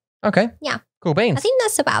lipstick Okay. Yeah. Cool beans. I think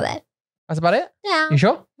that's about it. That's about it? 对啊 You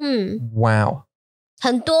sure? Wow.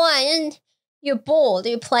 很多you're bored,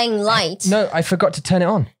 you're playing light. No, I forgot to turn it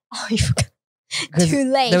on. Oh, you forgot. Too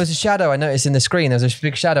late. There was a shadow I noticed in the screen. There was a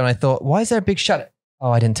big shadow and I thought, why is there a big shadow?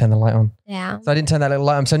 Oh, I didn't turn the light on. Yeah. So I didn't turn that little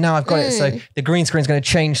light on. So now I've got it. So the green screen is going to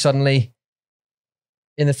change suddenly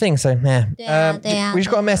in the thing. So, we just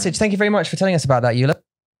got a message. Thank you very much for telling us about that, Eula.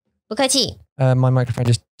 不客气 My microphone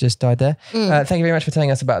just died there. Thank you very much for telling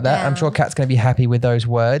us about that. Yeah. I'm sure Kat's going to be happy with those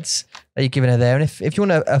words that you've given her there. And if you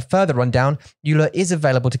want a further rundown, Eula is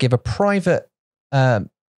available to give a private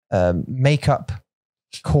makeup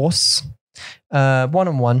course,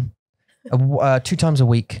 one-on-one, 2 times a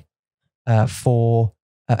week for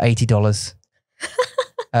 $80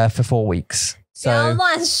 for 4 weeks. 不要 So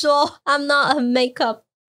乱说 I'm not a makeup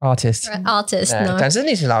artist. artist no. 但是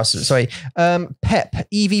你是老师，所以 Pep,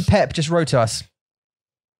 Evie Pep just wrote to us.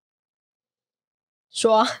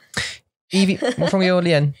 说 Evie, from your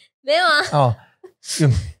脸. 没有啊 Oh, you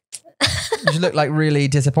just look like really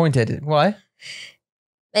disappointed. Why?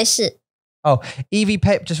 没事 Oh, Evie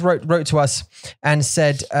Pep just wrote to us and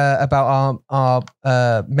said about our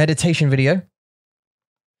meditation video.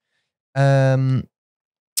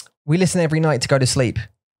 We listen every night to go to sleep.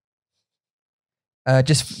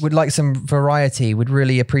 Just would like some variety. Would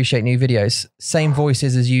really appreciate new videos. Same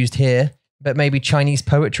voices as used here, but maybe Chinese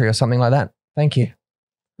poetry or something like that. Thank you.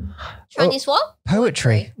 Chinese what?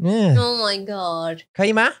 Poetry. Yeah. Oh my god 可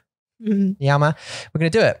以吗? Yeah, ma. We're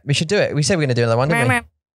going to do it. We should do it. We said we're going to do another one, didn't we?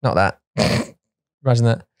 Not that. Imagine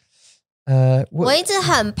that. 我一直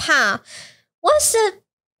很怕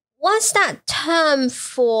What's that term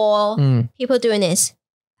for people doing this?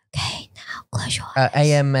 Okay, now close your eyes.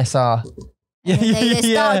 AMSR. They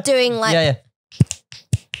start doing like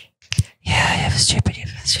Yeah, stupid.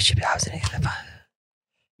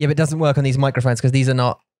 Yeah, but it doesn't work on these microphones because these are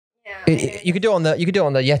not. You could do it on the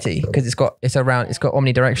Yeti because it's got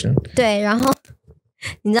omnidirectional. 对，然后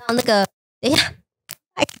你知道那个，等一下，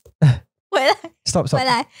回来 Stop. 回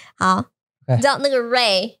来，好，你知道那个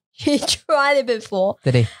Ray he tried it before.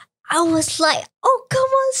 Did he? I was like, oh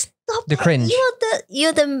come on, stop! The cringe.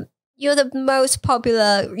 You're the most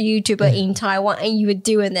popular YouTuber in Taiwan, and you were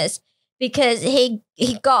doing this because he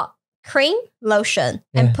got cream lotion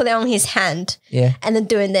and put it on his hand, and then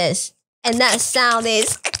doing this, and that sound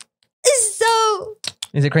is so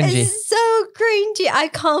Is it cringy? It's so cringy. I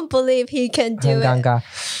can't believe he can do it.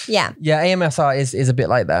 Yeah. Yeah, AMSR is a bit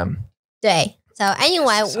like that. 对 So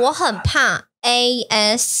anyway, 我很怕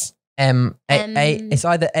it's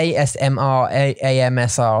either ASMR,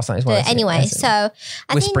 AMSR or something. Anyway, so I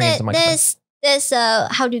think that there's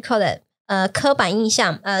how do you call it? 刻板印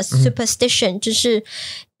象superstition 就是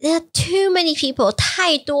there are too many people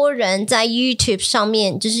太多人在 YouTube 上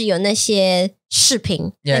面就是有那些视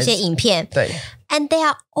频那些影片对 and they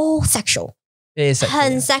are all sexual. It is sexual.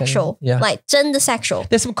 很 sexual. Like 真的 sexual.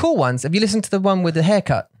 There's some cool ones. Have you listened to the one with the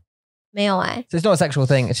haircut? 没有 So it's not a sexual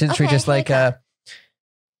thing. It's literally just like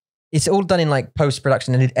it's all done in like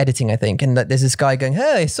post-production and editing, I think. And there's this guy going,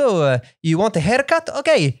 hey, so you want a haircut?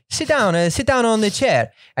 Okay, sit down on the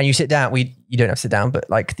chair. And you sit down. You don't have to sit down, but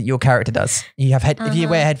like your character does. You have if you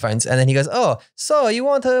wear headphones. And then he goes, oh, so you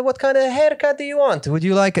want what kind of haircut do you want? Would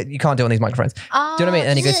you like it? You can't do it on these microphones. Do you know what I mean?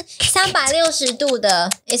 And he goes, 360度的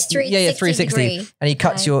It's 360 yeah, 360. And he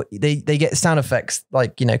cuts they get sound effects,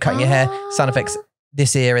 like, you know, cutting your hair, sound effects.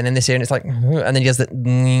 This ear and then this ear, and it's like, and then he does that,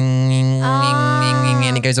 and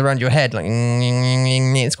it goes around your head, like,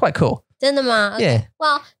 it's quite cool. 真的吗 Yeah.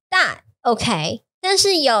 Well, that okay. 但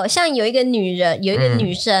是像有一个女人，有一个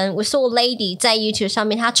女生，我说 lady 在 YouTube 上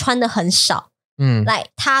面，她穿的很少，like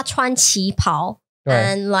她穿旗袍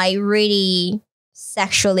and like really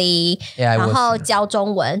sexually， 然后教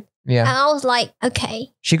中文。Yeah. And I was like,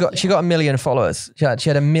 okay. She got a million followers. She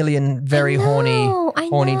had a million very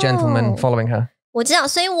horny gentlemen following her. 我知道，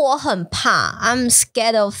所以我很怕。I'm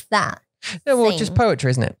scared of that. Yeah, well, just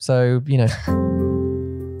poetry, isn't it? So, you know.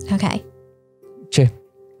 Okay. Cheer.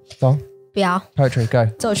 Song. 不要。Poetry, go.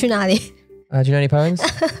 走去哪里 Do you know any poems?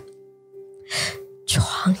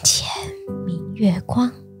 床前明月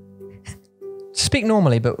光 Speak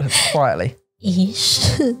normally, but quietly. 疑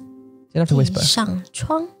是 You don't have to whisper. 地上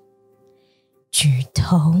窗举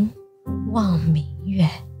头望明月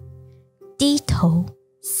低头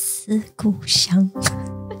思故乡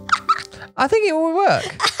I think it will work.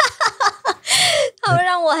 它会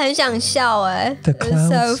让我很想笑 The It's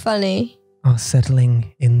so clouds funny. are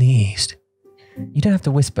settling in the east. You don't have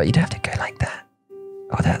to whisper. You don't have to go like that.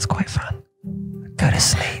 Oh, that's quite fun. Go to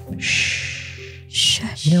sleep. Shh.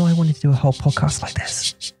 Shush. You know, I wanted to do a whole podcast like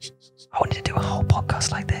this. I wanted to do a whole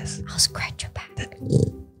podcast like this. I'll scratch your back.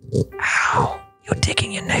 Ow. You're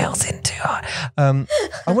digging your nails in too hard. I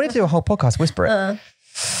wanted to do a whole podcast, whisper it.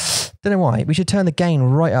 Don't know why. We should turn the gain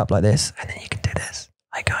right up like this, and then you can do this.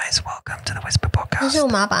 Hi guys, welcome to the Whisper 但是 Podcast. 我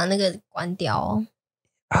们要把那个关掉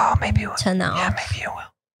Oh, maybe you will. Turn that Yeah, off. maybe you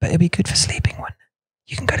will. But it'll be good for sleeping one.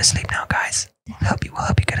 You can go to sleep now, guys. We'll help you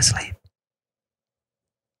go to sleep.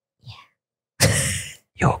 Yeah.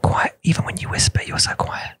 You're quiet. Even when you whisper, you're so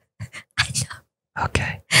quiet. I know.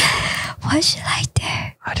 Okay. What should I do?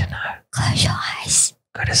 I don't know. Close your eyes.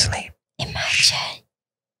 Go to sleep. Imagine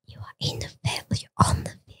you are in the field. You're on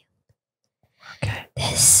the field. Okay.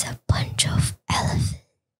 There's a bunch of elephants.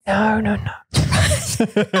 No.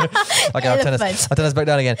 Okay, I'll turn us back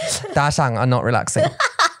down again. 大象 are not relaxing.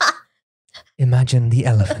 Imagine the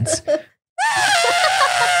elephants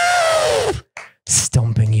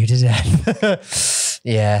stomping you to death.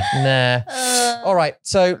 Yeah, nah. All right.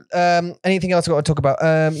 So, anything else I've got to talk about?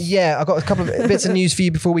 Yeah, I've got a couple of bits of news for you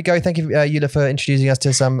before we go. Thank you, Yula, for introducing us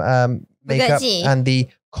to some makeup and the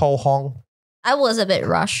Koh Hong. I was a bit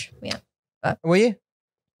rushed. Yeah. Were you?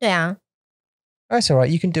 Yeah. That's all right.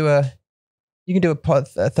 You can do a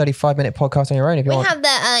 35-minute podcast on your own if you want. We have the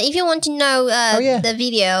if you want to know the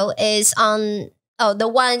video is on the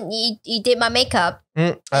one you did my makeup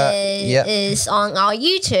is on our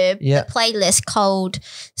YouTube the playlist called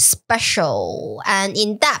Special, and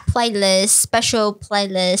in that special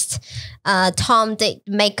playlist Tom did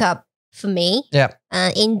makeup for me. Yeah.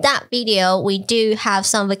 And in that video we do have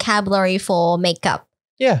some vocabulary for makeup.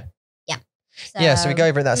 Yeah. So we go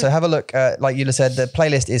over that. So have a look. Like Yula said, the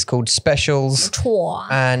playlist is called Specials.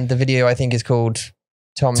 And the video, I think, is called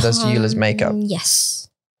Tom Does Yula's Makeup. Yes.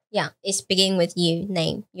 Yeah. It's beginning with your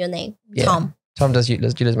name. Yeah. Tom. Tom Does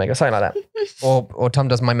Yula's Makeup. Something like that. or Tom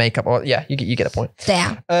Does My Makeup. Or yeah, you get the point.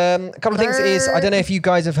 Yeah. A couple of things is, I don't know if you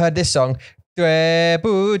guys have heard this song. 对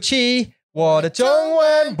不起，我的中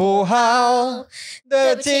文不好，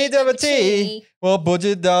对不起。I don't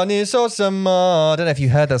know if you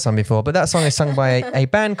heard that song before, but that song is sung by a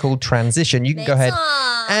band called Transition. You can go ahead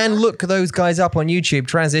and look those guys up on YouTube.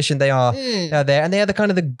 Transition, they are there, and they are the kind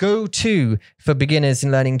of the go-to for beginners in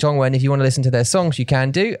learning Zhongwen. If you want to listen to their songs, you can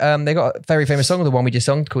do. They got a very famous song, the one we just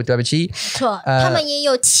sung called 对不起。他们也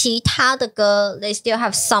有其他的歌 They still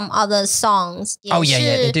have some other songs. Oh yeah,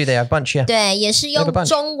 they do. They have a bunch. Yeah. 对，也是用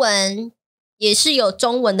中文，也是有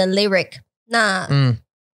中文的 lyric. 那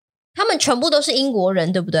他们全部都是英国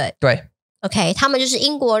人，对不对？对。OK， 他们就是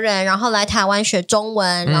英国人，然后来台湾学中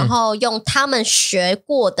文，然后用他们学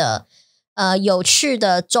过的有趣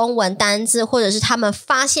的中文单字，或者是他们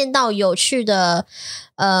发现到有趣的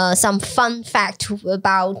some fun fact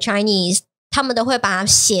about Chinese， 他们都会把它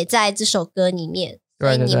写在这首歌里面。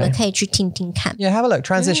所以你们可以去听听看。Yeah, have a look.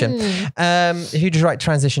 Transition. If you just write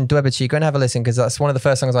transition, 对不起, go and have a listen because that's one of the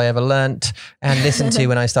first songs I ever learnt and listened to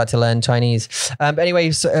when I started to learn Chinese. But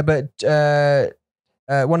anyway,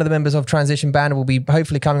 one of the members of Transition Band will be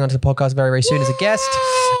hopefully coming onto the podcast very, very soon as a guest.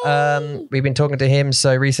 We've been talking to him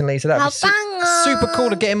so recently, so that'd be super cool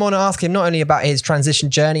to get him on and ask him not only about his transition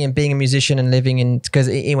journey and being a musician and living in, because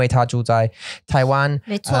因为他住在台湾，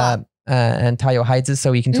没错。And 他有孩子, so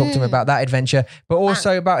we can talk to him about that adventure, but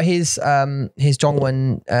also about his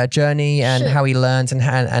Zhongwen journey and how he learns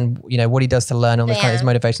and you know what he does to learn, all this kind of his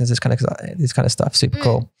motivations, this kind of stuff. Super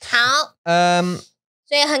cool. 好，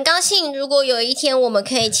所以很高兴，如果有一天我们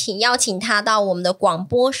可以邀请他到我们的广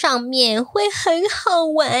播上面，会很好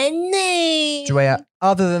玩呢。Drea,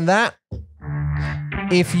 other than that,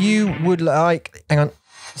 if you would like,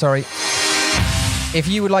 If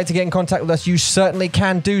you would like to get in contact with us, you certainly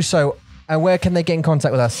can do so. And where can they get in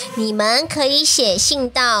contact with us? 你们可以写信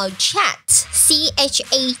到 chat at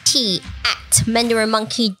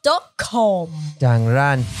mandarinmonkey.com. 当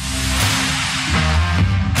然。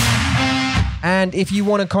And if you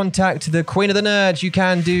want to contact the Queen of the Nerds, you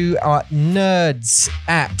can do nerds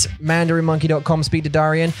at mandarinmonkey.com. Speak to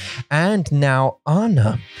Darian. And now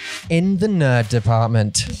Anna in the nerd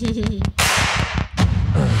department.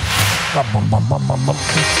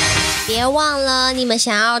 别忘了，你们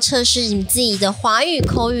想要测试你自己的华语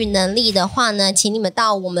口语能力的话呢，请你们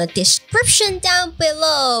到我们的 description down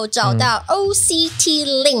below 找到 OCT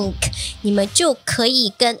link，你们就可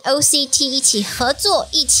以跟 OCT 一起合作，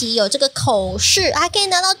一起有这个口试，还可以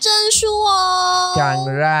拿到证书哦。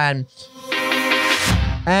当然。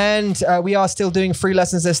And we are still doing free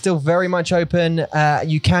lessons. They're still very much open.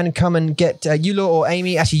 You can come and get Eula or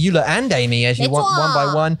Amy, actually Eula and Amy, actually one by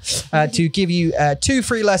one, to give you 2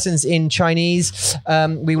 free lessons in Chinese.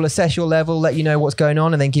 We will assess your level, let you know what's going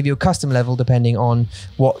on, and then give you a custom level depending on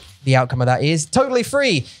what the outcome of that is. Totally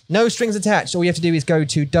free, no strings attached. All you have to do is go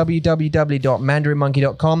to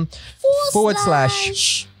www.mandarinmonkey.com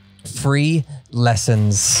 / free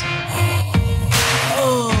lessons.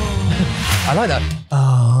 I like that.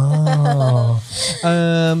 Oh.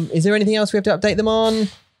 Is there anything else we have to update them on?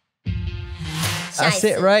 That's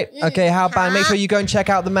it, right? Okay, how about make sure you go and check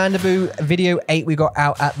out the Mandaboo video 8 we got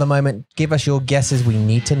out at the moment. Give us your guesses. We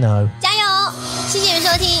need to know. 加油！谢谢你们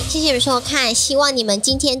收听，谢谢你们收看，希望你们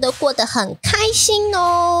今天都过得很开心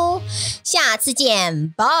哦。下次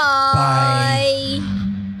见，拜。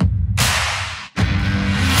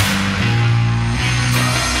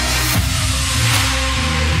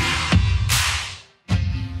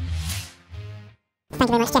Thank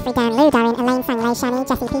you very much, Jeffrey, Dan, Lou, Darian, Elaine, Sang, Lei, Shani,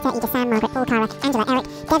 Jesse, Peter, Edith, Sam, Margaret, Paul, Cara, Angela, Eric,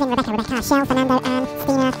 Devin, Rebecca, Shell, Fernando, Anne,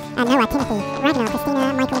 Stina, Noah, Timothy, Ragnar,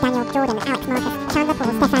 Christina, Michael, Daniel, Jordan, Alex, Marcus, Chandler,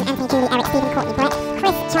 Paul, Stefan, Anthony, Julie, Eric, Stephen, Courtney, Brett,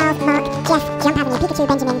 Chris, Charles, Mark, Jeff, Jump Avenue, Pikachu,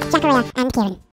 Benjamin, Jackarilla, and Kieran.